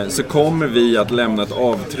 så kommer vi att lämna ett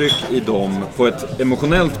avtryck i dem på ett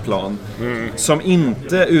emotionellt plan som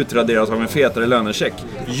inte utraderas av en fetare lönecheck.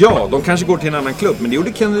 Ja, de kanske går till en annan klubb, men det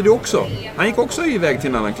gjorde Kennedy också. Han gick också iväg till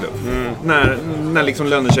en annan klubb när liksom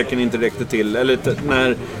lönechecken inte räckte till, eller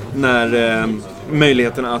när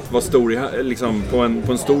möjligheten att vara stor liksom, på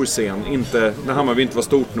en stor scen när Hammarby inte var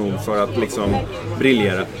stort nog för att liksom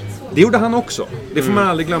briljera. Det gjorde han också. Det får man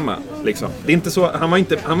aldrig glömma. Liksom. Det är inte så, han var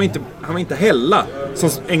inte Hella som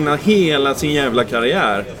ägnade hela sin jävla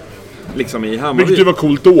karriär liksom, i Hammarby. Vilket var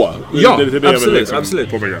coolt då. Ja,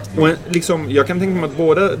 absolut. Och liksom, jag kan tänka mig att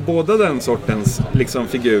båda den sortens liksom,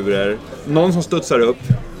 figurer, någon som studsar upp,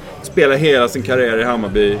 spelar hela sin karriär i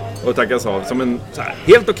Hammarby och tackas av som en så här,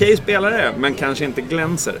 helt okej spelare, men kanske inte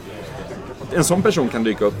glänser. En sån person kan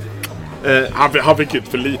dyka upp. Han fick ett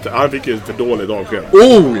för dåligt avsked.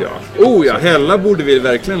 Oh ja, Hella borde vi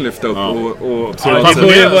verkligen lyfta upp och det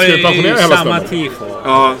borde vara i samma tifo.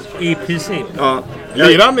 Ja, i princip. Ja.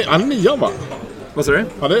 Han är nian, va? Vad sa du?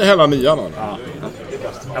 Han är hela nian. Ja.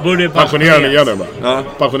 Jag borde pensionera nian nu, va? Ja.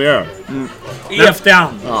 Pensionera. I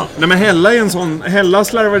efterhand. Ja. Nej, men Hella är en sån. Hella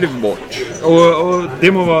slarvade bort. Och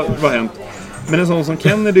det må vara hänt. Men en sån som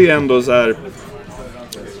Kennedy är ändå så här.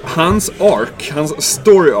 Hans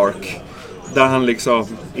story arc, där han liksom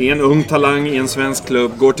är en ung talang i en svensk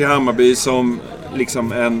klubb, går till Hammarby som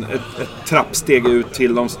liksom ett trappsteg ut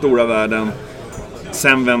till de stora världen,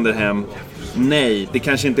 sen vänder hem. Nej, det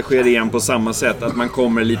kanske inte sker igen på samma sätt, att man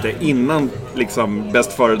kommer lite innan liksom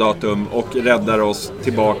bäst före datum och räddar oss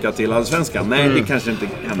tillbaka till allsvenskan. Nej, det kanske inte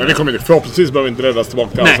händer. Men det kommer inte, förhoppningsvis behöver inte räddas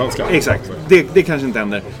tillbaka till allsvenskan. Nej, exakt. Det kanske inte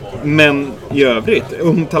händer. Men i övrigt,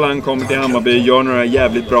 ung talang kommer till Hammarby, gör några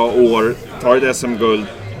jävligt bra år, tar ett SM-guld,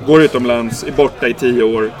 går utomlands, är borta i 10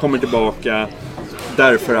 år, kommer tillbaka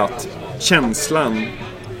därför att känslan,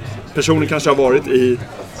 personen kanske har varit i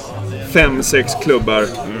 5-6 klubbar,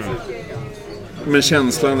 men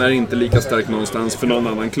känslan är inte lika stark någonstans för någon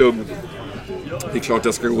annan klubb. Det är klart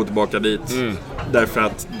jag ska gå tillbaka dit. Därför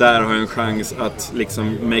att där har jag en chans att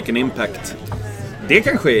liksom make an impact. Det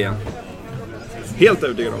kan ske igen. Helt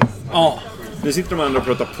övertygad om. Ja. Nu sitter de andra och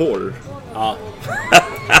pratar porr. Ja.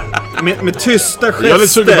 Med tysta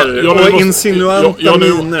gester och insinuanta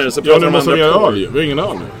miner så pratar de andra porr. Vi har ingen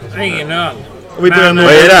öl. Ingen öl. Och vad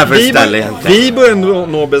är det här för ställe egentligen? Vi börjar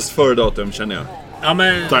nå bäst före datum, känner jag. Ja,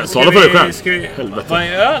 men sa det för dig själv. Vad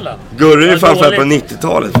är ölen? Gurri är framförallt på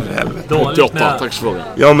 90-talet, för helvete. 88, tack så mycket.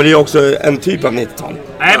 Ja, men det är också en typ av 90-tal.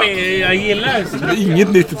 Nej, men jag gillar det. Är inget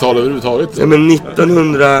 90-tal överhuvudtaget. Ja, men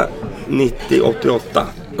 1990-88.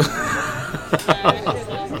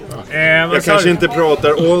 Jag kanske inte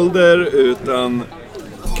pratar ålder, utan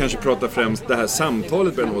kanske pratar främst det här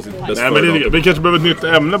samtalet börjar nå sitt bästa. Nej, men vi kanske behöver ett nytt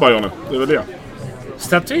ämne bara, Janne. Det är väl det.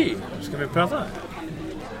 Staty, ska vi prata?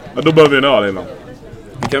 Ja, då behöver vi en öl innan.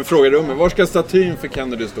 Vi kan fråga rummet. Var ska statyn för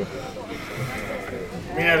Kennedy stå?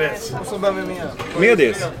 Medis. Och så behöver vi mer.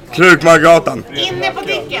 Medis? Krukmargatan. Inne på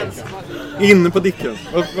Dickens. Inne på Dickens.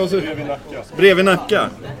 Vad så? Bredvid Nacka.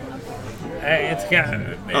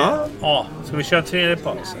 Ja, ska vi köra tredje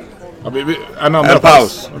paus? Ja, en andra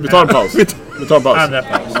paus. Vi tar en paus. Andra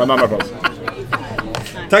paus. En andra paus.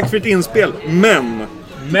 Tack för ditt inspel. Men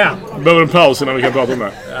Men Vi behöver en paus innan vi kan prata om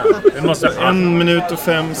det. vi måste... 1 minut och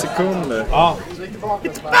 5 sekunder. Ja.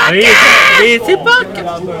 Vi är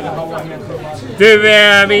tillbaka. Du, vi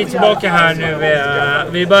är tillbaka här nu.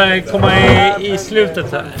 Vi börjar komma i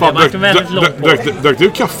slutet här. Fan, det var väldigt långt på. drack du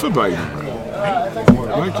kaffe på vägen?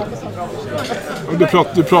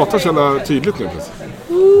 Du pratar så jävla tydligt nu.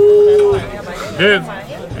 Du,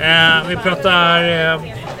 vi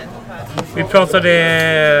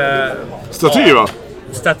pratade... Staty, va?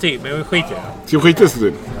 Staty, men vi skiter i det. Ska vi skita i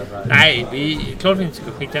statyn? Nej, klart vi inte ska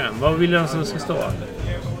skita i den. Vad vill den som ska stå?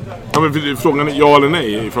 Ja, men frågan är ja eller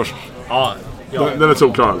nej först. Ja. Den är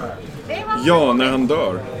så klar. Ja, när han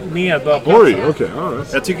dör. Oj, okej.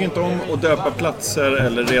 Right. Jag tycker inte om att döpa platser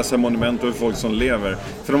eller resa monument över folk som lever.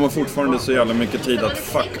 För de har fortfarande så jävla mycket tid att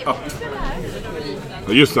fuck up.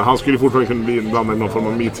 Ja, just det, han skulle fortfarande kunna bli inblandad i någon form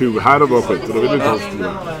av MeToo här och var skit. Och då vill inte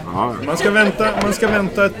man ska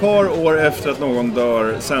vänta ett par år efter att någon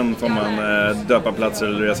dör. Sen får man döpa platser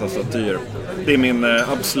eller resa statyer. Det är min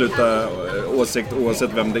absoluta åsikt oavsett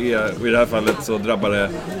vem det är. Och i det här fallet så drabbar det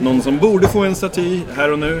någon som borde få en staty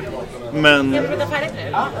här och nu. Men...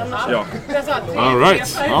 Ja. All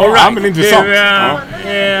right. Ja, men intressant.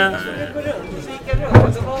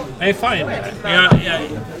 Nej, fine.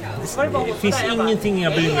 Det finns ingenting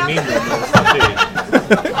jag bryr mig mindre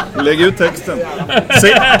om. Lägg ut texten.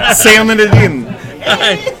 Scenen är din.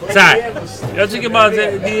 Så här. Jag tycker bara att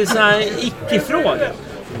det är så här icke-fråga.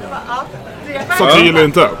 Staty eller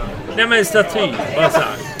inte? Nej, men staty. Bara så här.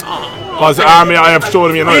 Alltså, men jag förstår vad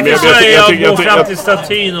du menar.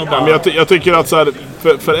 Jag tycker att så här,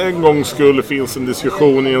 för en gångs skull finns en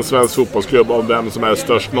diskussion i en svensk fotbollsklubb om vem som är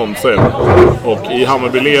störst någonsin. Och i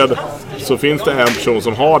Hammarbyled så finns det en person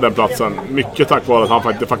som har den platsen. Mycket tack vare att han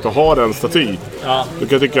faktiskt har en staty. Ja. Då kan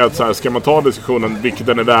jag tycka att så här, ska man ta diskussionen, vilket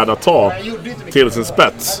den är värd att ta till sin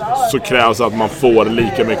spets, så krävs att man får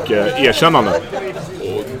lika mycket erkännande.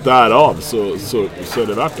 Och därav så är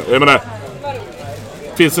det värt det. Jag menar,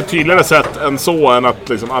 finns det tydligare sätt än så än att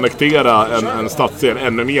liksom annektera en stadsdel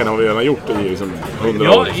ännu mer än vad vi redan har gjort i liksom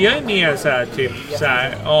 100 år? Jag är mer så här, typ så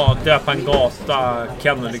här, döpa en gata,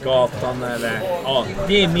 Kennedygatan eller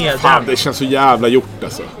det är mer. Fan, det känns så jävla gjort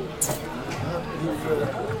alltså.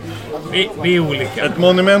 Vi är olika. Ett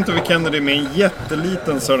monument över Kennedy med en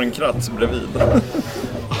jätteliten Sören Kratz bredvid.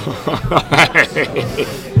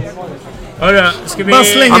 Hörru, ska vi... Bara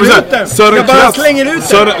slänger ut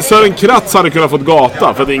den! Sören Kratz hade kunnat fått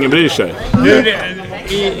gata för att ingen bryr sig.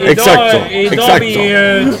 Idag blir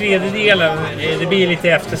ju tredjedelen, det blir lite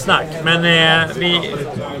eftersnack. Men vi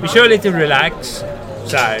kör lite relax.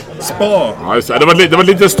 Så här. Spa. Ja, just det. Det var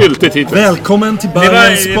lite styltigt hittills. Välkommen till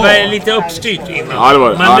Bayern Spa. Det var lite uppstyrt innan. Ja, det var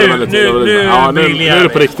det. Men nu är det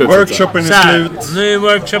på riktigt. Workshopen är slut. Nu är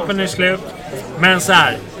workshopen är slut. Men så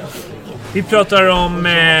här. Vi pratar om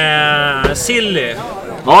Silly.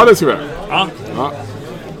 Ja, det ska vi. Ja.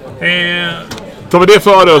 Tar vi det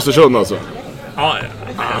före Östersund alltså? Ja,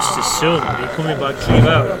 Östersund. Vi kommer ju bara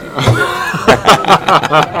kliva över.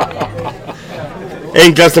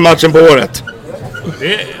 Enklaste matchen på året.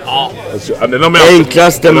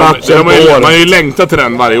 Enklaste matchen på året. Man har ju längtat till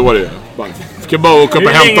den varje år ju. Ska bara åka upp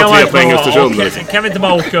och hämta 3 poäng i Östersund. Kan vi inte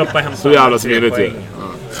bara åka upp och hämta? Så jävla smidigt ju.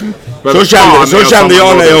 Så kände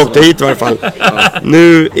jag när jag åkte hit i alla fall.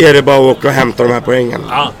 Nu är det bara att åka och hämta de här poängen.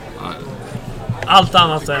 Ja. Allt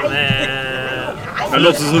annat än... Det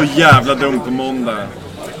låter så jävla dumt på måndag.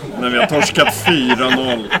 När vi har torskat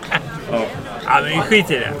 4-0. Ja, men vi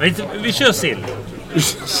skiter i det. Vi kör sill.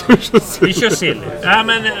 Vi kör sill.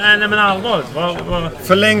 Nej men allvarligt.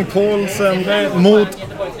 Förläng Paulsen mot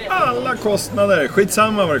alla kostnader.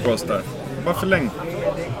 Skitsamma vad det kostar. Bara förläng.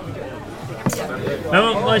 Men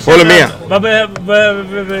håller med. Vad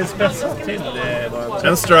behöver vi spetsa till?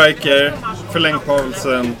 En striker. Förläng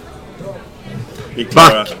Paulsen.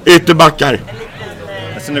 Ytterbackar.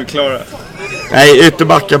 Alltså nu är vi klara. Nej,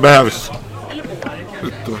 ytterbackar behövs.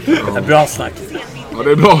 Bra snack. Ja,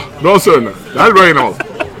 det är bra. Bra Sören. Det här är bra innehåll.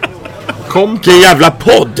 Kom till jävla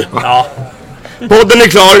podd. Ja. Podden är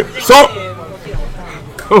klar. Så.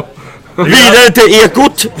 Vidare till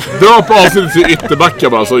Ekot. Dra på avsnittet till ytterbackar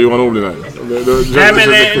bara så Johan Olin är.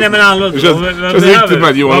 Nej men allvarligt.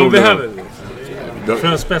 Vad behöver vi?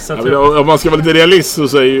 Om man ska vara lite realist så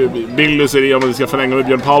säger Billys idé om att vi ska förlänga med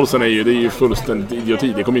Björn Paulsen det är ju fullständigt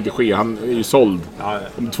idioti. Det kommer inte ske. Han är ju såld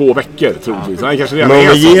om 2 veckor troligtvis. Han kanske redan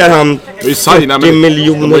men ger han 40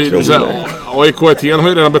 miljoner kronor. AIK har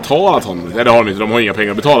ju redan betalat honom. Nej, det har de inte. De har inga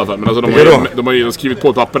pengar att betala för. Men alltså, de har ju skrivit på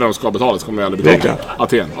ett papper när de ska betala så kommer de aldrig betala.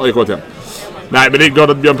 AIK Aten. Nej, men det är klart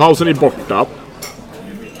att Björn Paulsen är borta.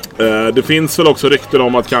 Det finns väl också rykten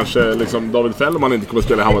om att kanske liksom David Fällman inte kommer att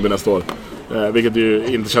spela i Hammarby nästa år. Vilket ju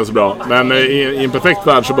inte känns så bra. Men i en perfekt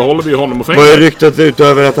värld så behåller vi honom och fänger. Vad är ryktet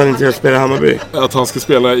utöver att han inte ska spela i Hammarby? Att han ska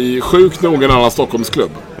spela i sjukt nog en annan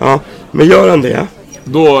Stockholmsklubb. Ja, men gör han det?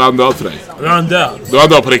 Då är han död för dig. Då är han död. Då är han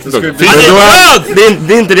död på riktigt. Han är död!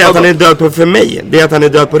 Det är inte det att han är död på för mig. Det är att han är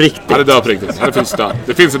död på riktigt. Han är död på riktigt. Det finns död.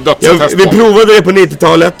 Det finns ett dödstest. Vi provade det på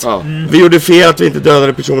 90-talet. Ja. Vi gjorde fel att vi inte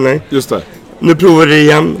dödade personer. Just det. Nu provar vi det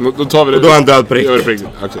igen. Då tar vi det. Och då är han död på riktigt. Gör det på riktigt.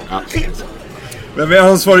 Okay. Ja. Men vi är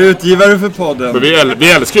ansvarig utgivare för podden. Men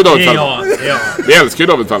vi älskar ju David Palme. Ja. Vi älskar ju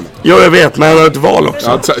David Palme. Ja, jag vet, men han har ett val också.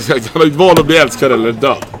 Han har ett val att bli älskad eller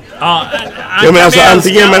död. Ja, men alltså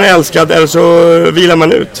antingen är man älskad eller så vilar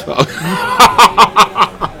man ut. Ja.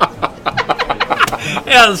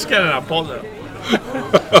 Jag älskar den här podden.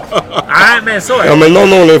 Nej, men så är det. Ja, men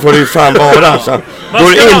någon ordning får det ju fan vara. Alltså.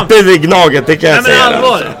 Går inte i Gnaget, det kan jag säga. Men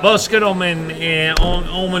allvar, vad ska de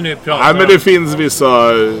om man nu pratar? Nej, men det finns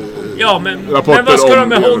vissa rapporter men vad ska de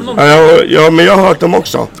med honom? Ja, men jag har hört dem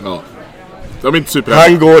också. Ja. De är inte super.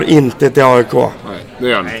 Han går inte till AIK. Nej, det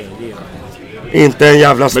gör han. Inte en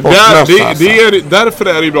jävla sportnös. Därför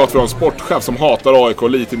är det ju bra att vi har en sportchef som hatar AIK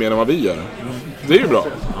lite mer än vad vi gör. Det är ju bra.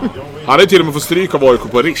 Han är till och med fått stryk av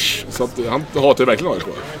AIK på Rish. Så att han hatar ju verkligen AIK.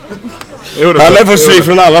 Han är fått stryk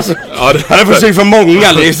från alla. Han är fått stryk från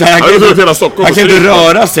många. Det är så här, han kan inte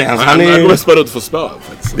röra sig ens. Han går mest bara ut för spö.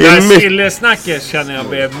 Det är Sille-snacket känner jag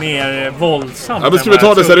blev mer våldsamt. Ja, men ska vi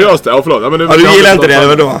ta det seriöst? Ja, förlåt. Ja, men du gillar inte det, eller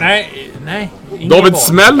vadå? Nej. David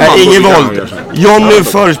Smellman. Ingen våld. Johnny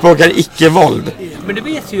förespråkar icke-våld. Men det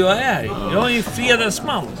vet ju jag är. Jag är ju fredens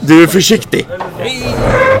man. Du är försiktig. Jag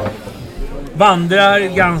vandrar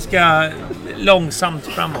ganska långsamt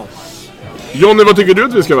framåt. Johnny, vad tycker du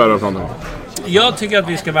att vi ska värva från? Jag tycker att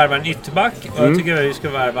vi ska värva en ytterback. Och jag tycker att vi ska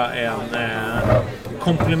värva en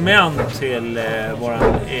komplement till våran...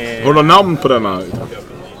 Har du någon namn på denna?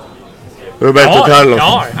 Roberto Carlos.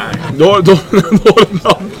 Ja, då har du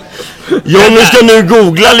namn. Johnny ska nu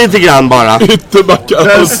googla lite grann bara. Ytterbackar.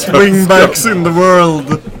 Best wingbacks in the world.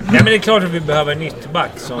 Nej, men det är klart att vi behöver en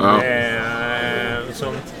ytterback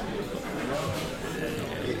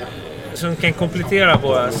som kan komplettera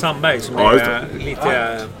våra Sandberg som är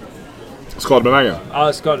lite... Skadebenägen.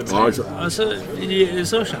 Ja, skadebenägen. Ja, alltså,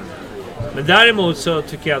 så känns. Men däremot så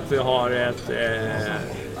tycker jag att vi har ett...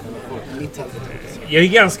 jag är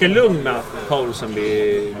ganska lugn med att Paulsson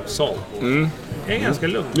blir såld. Jag är ganska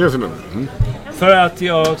lugn. För att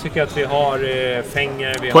jag tycker att vi har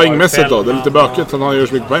Fänger, vi poängmässigt har då? Det är lite bökigt att han gör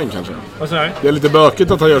så mycket poäng kanske. Vad sa du? Det är lite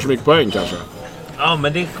bökigt att han gör så mycket poäng kanske. Ja,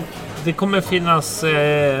 men det kommer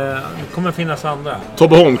finnas andra.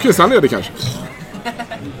 Tobbe Holmqvist, han är det kanske.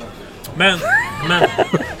 Men Nej,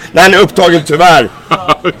 han är upptagen tyvärr.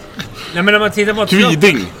 Nej, men när man tittar på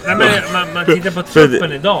Kviding. Nej, men man tittar på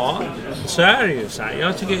truppen idag så är det ju så här.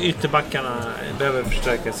 Jag tycker ytterbackarna behöver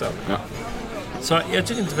förstärkas upp. Ja. Så jag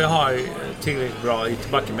tycker inte vi har tillräckligt bra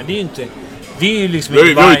ytterbackar, men det är ju inte... Det är ju liksom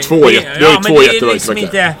vi har ju två jättebra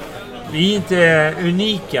ytterbackar. Vi är inte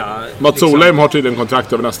unika. Mats Solheim har tydligen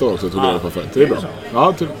kontrakt över nästa år också. Tog på för. Det är bra.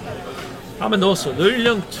 Ja, men då så. Då är det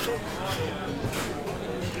lugnt.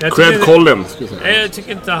 Cred Collin. Jag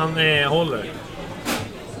tycker inte han håller.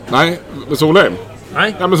 Nej, med Solheim?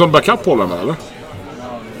 Nej. Ja, men som backup håller han, eller?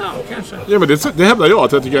 Ja, kanske. Ja, men det hävdar jag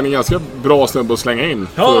att jag tycker han är en ganska bra snubbe att slänga in.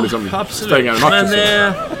 Ja, för att liksom absolut. Stänga en match.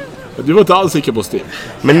 Men du var inte alls säker på Stig.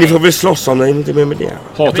 Men ni får väl slåss om det, inte mer med det.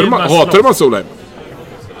 Hatar du man Solheim?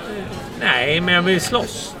 Nej, men jag vill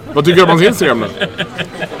slåss. Vad tycker du om hans Instagram nu?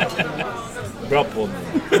 Bra på.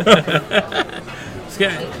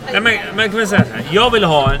 Men kan man säga så här. Jag vill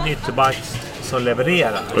ha en ytterback som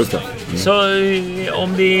levererar. Just det. Så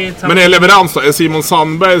om det... Men är leverans då? Är Simon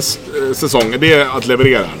Sandbergs säsong, är det att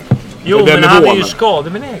leverera? Jo, men han är ju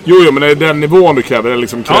skadebenägen. Jo, men är det den nivån du kräver? Eller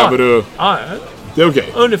liksom kräver du... Ja. Det är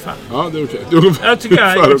okej. Ungefär. Ja, det är okej. Jag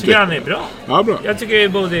tycker han är bra. Ja, bra. Jag tycker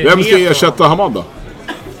både... Vem ska ersätta Hamad då?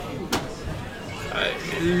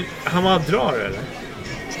 Hamad drar, eller?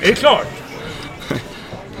 Är det klart?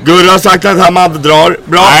 Gurra har sagt att Hamad drar.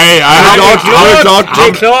 Bra. Nej, det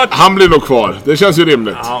är klart. Han blir nog kvar. Det känns ju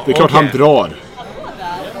rimligt. Ja, det är klart han drar.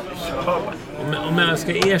 Om jag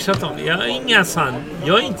ska ersätta honom.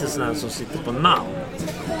 Jag är inte sån här som sitter på namn.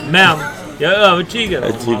 Men jag är övertygad om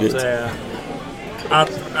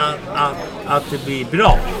att det blir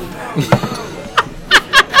bra.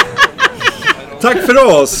 Tack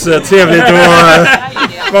för oss. Trevligt att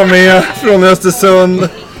vara med från Östersund.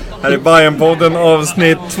 Här är Bayern-podden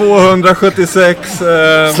avsnitt 276.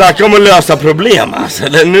 Snacka om att lösa problem alltså.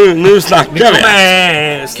 Nu snackar vi.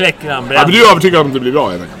 kommer släcka den men du är övertygad om att det blir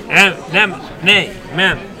bra, eller? Nej,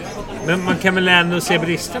 men man kan väl ändå se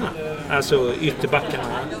bristerna. Alltså ytterbackarna.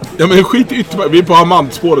 Ja men skit i ytterback. Vi är på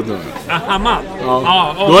Hamad-spåret nu. Hamad?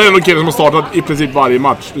 Ja. Då är det en kille som har startat i princip varje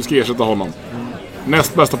match. Du ska ersätta honom.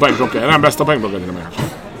 Näst bästa poängklocka. Är det den bästa poängklockan till och med?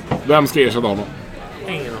 Vem ska ersätta honom?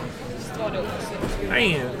 Ingen aning.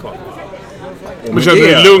 Ingen koll. Men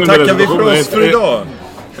känner du lugn? Tackar vi för oss för idag.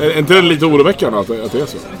 Är inte det lite oroväckande att det är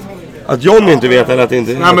så? Att John inte vet eller att det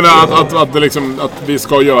inte... Nej men att, det liksom, att vi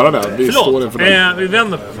ska göra det. Vi står inför det. Vi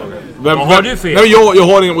vänder på frågan. Vad har du fel? Nej, jag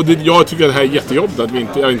har ingen, och jag tycker att det här är jättejobbigt att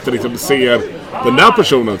jag inte liksom ser den där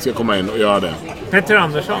personen ska komma in och göra det. Petter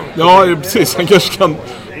Andersson. Ja, precis. Han kanske kan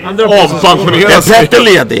avpensionera sig. Jag Petter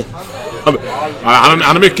ledig. Han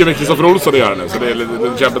är mycket Kristoffer Olsson att göra nu, så det är lite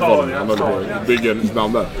kämpigt för honom. Han håller på att bygga sitt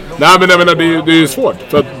namn där. Nej men det är ju svårt.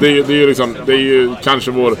 För att det är ju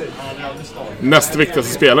kanske vår näst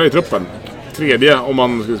viktigaste spelare i truppen. Tredje om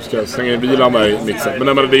man ska slänga in bilen där i mixen.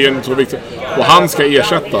 Men det är ju inte så viktigt. Och han ska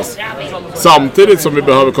ersättas. Samtidigt som vi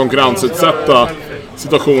behöver konkurrensutsätta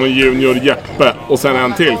situationen Junior, Jeppe och sen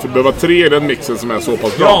en till. För vi behöver 3 i den mixen som är så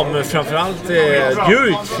pass bra. Ja, men framförallt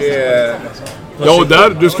Djuric. Ja, och där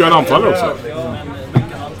du ska ha en anfallare också.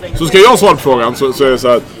 Så ska jag svara på frågan så är det så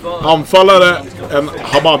här. Anfallare, en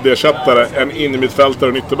Hamad-ersättare, en innermittfältare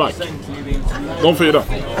och en ytterback. De 4.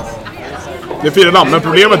 Det är 4 namn, men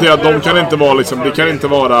problemet är att de kan inte vara liksom, det kan inte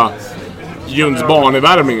vara Juns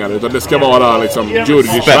barnevärmningar, utan det ska vara liksom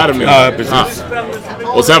Djurgic-värmningar. Ja, precis. Ja.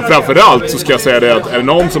 Och sen framförallt så ska jag säga det att är det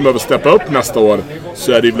någon som behöver steppa upp nästa år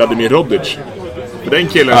så är det Vladimir Rodic. För den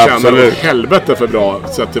killen känner helvete för bra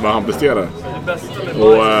sett till vad han presterar.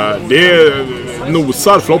 Och det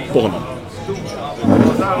nosar flopp på honom.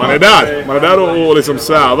 Man är där och liksom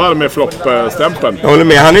svävar med floppstämpeln. Jag håller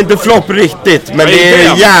med, han är inte flopp riktigt, men det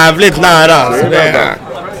är jävligt nära. Alltså, det är.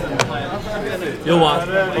 Johan,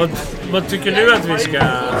 vad tycker du att vi ska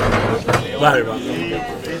värva?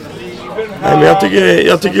 Nej, men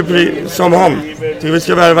jag tycker som han. Jag tycker vi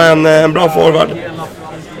ska värva en bra forward.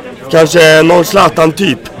 Kanske någon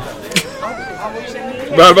Zlatan-typ.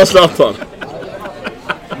 Värva Zlatan.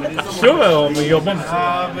 Tror jag om vi jobbar med.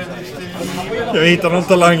 Jag hittar någon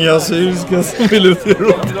talang i Assyriska som vill ut i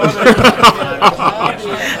Europa.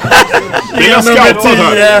 Det är scoutat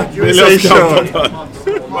här. Det är scoutat här.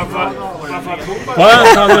 Vad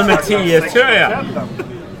är han nummer 10-tröja?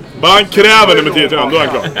 Bara han kräver nummer 10-tröjan, då är han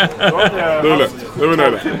klar. Då är vi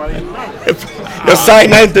nöjda. Jag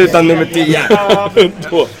signar inte utan nummer 10. Då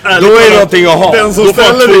är det någonting att ha. Den som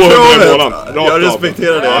ställer det kravet. Jag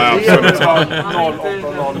respekterar det. Ja,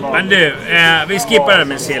 men du, vi skippar det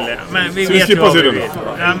med Sille. Men vi vet ju vad vi vill.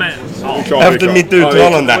 Ja, men, efter mitt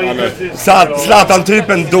uttalande.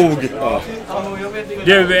 Zlatan-typen dog.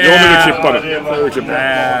 Du, jag vill klippa det.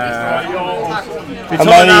 Han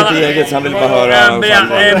var inget eget så han ville bara höra. En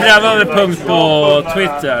brännande punkt på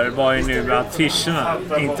Twitter var ju nu att tischerna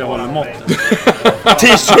inte håller mått.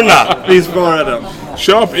 Tischerna! Vi sparar den.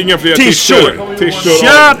 Köp inga fler tishor.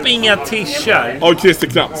 Köp inga tishar. Av Christer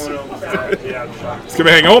Krantz. Ska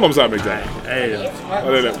vi hänga honom så här mycket? Nej.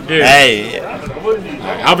 Ja, det är det. Nej.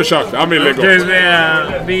 Han försökte, han ville gå. Du,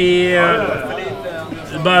 vi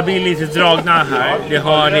börjar bli lite dragna här. Vi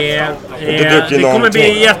har det kommer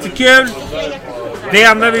bli jättekul. Det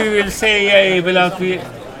enda vi vill säga är väl att vi...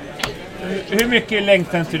 Hur mycket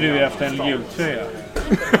längtar inte du efter en jultröja?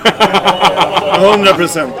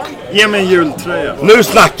 100%. Ge mig en jultröja. Nu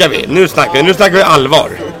snackar vi allvar.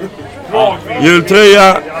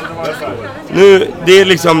 Jultröja. Nu, det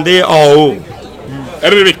är A och O.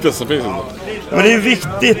 Är det viktigaste som finns inte? Men det är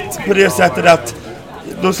viktigt på det sättet att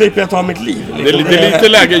då slipper jag ta mitt liv. Liksom. Det är lite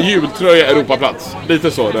läge jultröja Europaplats.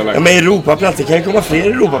 Lite så. Ja, men Europaplats, det kan ju komma fler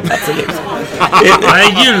Europaplatser liksom.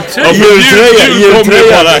 Nej, jultröja.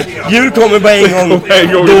 Jul kommer bara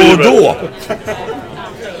en gång då och då.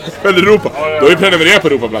 Men Europa, då är vi prenumererat på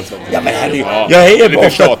Europaplatsen. Ja, men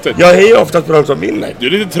jag hejar ofta på de som vinner. Du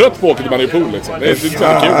är lite trött på att åka till Mariupol liksom. Det är inte så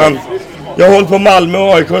kul. Jag har hållit på Malmö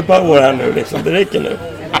och AIK ett par år här nu liksom. Det räcker nu.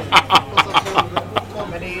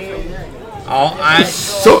 Ja, nej.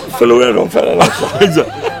 Så förlorar de för den också.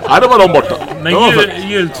 Nej, det var de borta. Men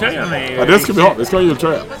jultröjan är ju... Ja, det ska vi ha. Vi ska ha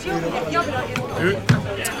jultröja.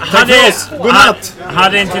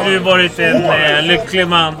 Hade inte du varit en lycklig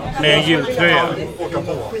man med en jultröja?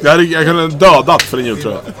 Jag kan ha dödat för en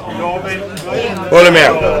jultröja. Håller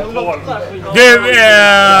med. Du,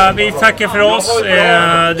 vi tackar för oss.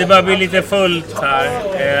 Det börjar bli lite fullt här.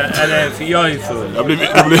 Eller, jag är full.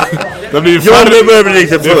 Det blir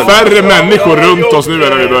färre människor runt oss nu än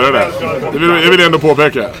när vi började. Det vill jag ändå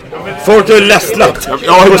påpeka. Folk är ledsna.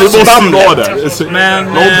 Ja, det måste vara det. Men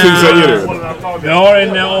någonting säger du. Vi har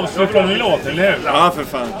en avslutande låt, eller hur? Ja, för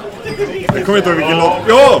fan. Jag kommer inte ihåg vilken låt.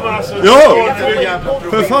 Ja!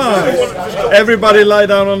 För fan. Everybody lie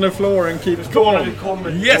down on the floor and keep calm.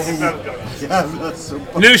 Yes!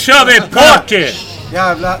 Nu kör vi party!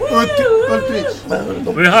 Jävla Ultrich.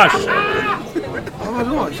 Vi hörs.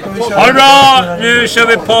 Ha det bra! Nu kör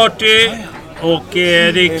vi party. Och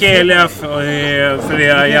det är KLF för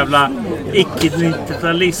era jävla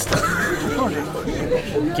icke-90-talister.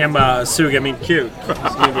 Kan bara suga min kuk.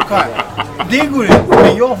 Det går inte.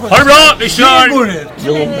 Men jag får... Ha det bra! Vi kör! Det går inte.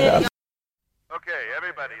 Okay,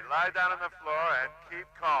 everybody, lie down on the floor and keep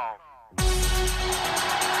calm.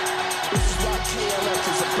 This is what KLF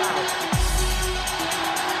is about.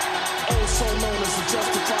 Also known as the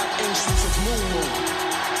justified ancients of Moo.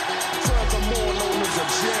 Furthermore known as a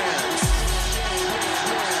jazz.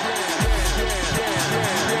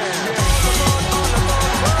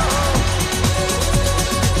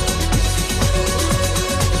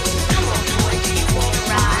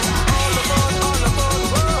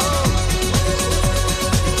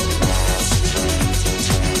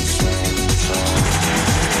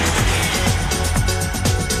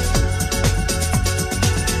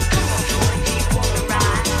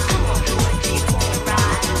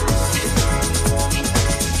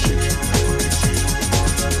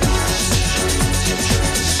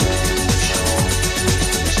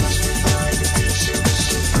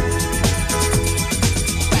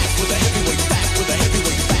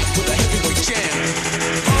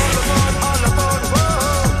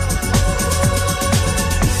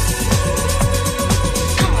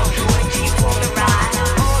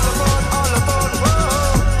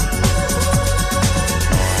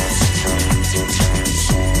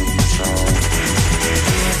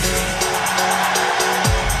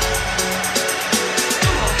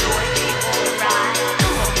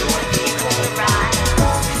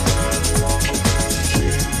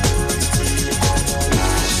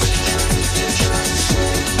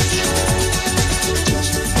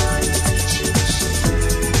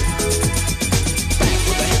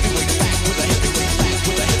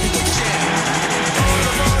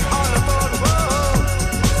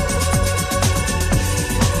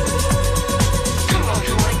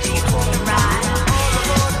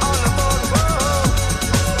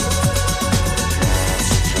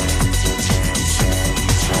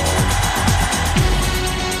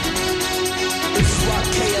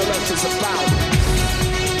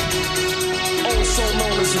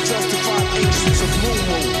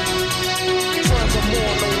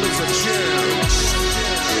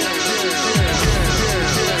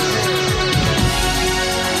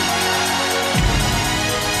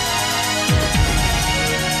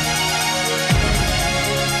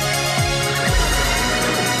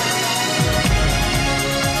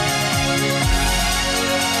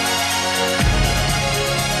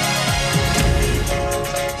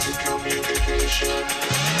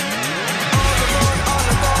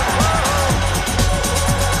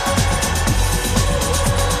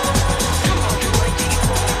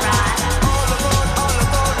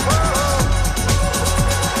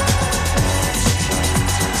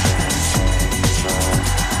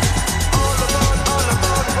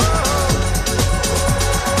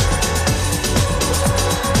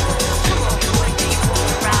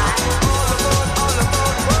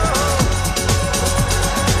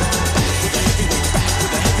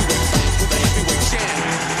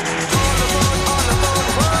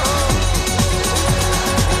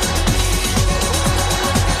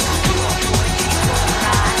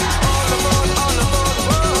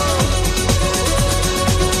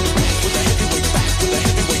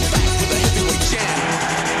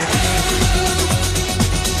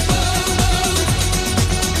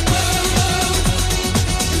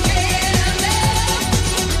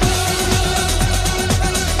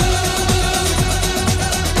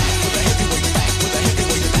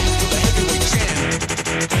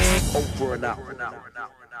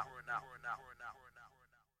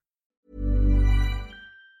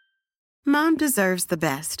 Mom deserves the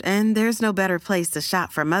best, and there's no better place to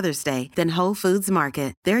shop for Mother's Day than Whole Foods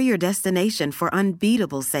Market. They're your destination for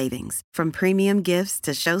unbeatable savings, from premium gifts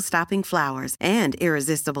to show-stopping flowers and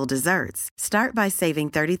irresistible desserts. Start by saving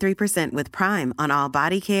 33% with Prime on all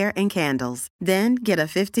body care and candles. Then get a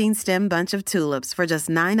 15-stem bunch of tulips for just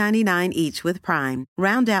 $9.99 each with Prime.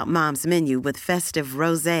 Round out Mom's menu with festive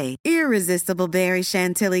rosé, irresistible berry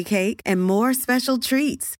chantilly cake, and more special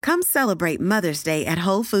treats. Come celebrate Mother's Day at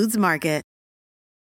Whole Foods Market.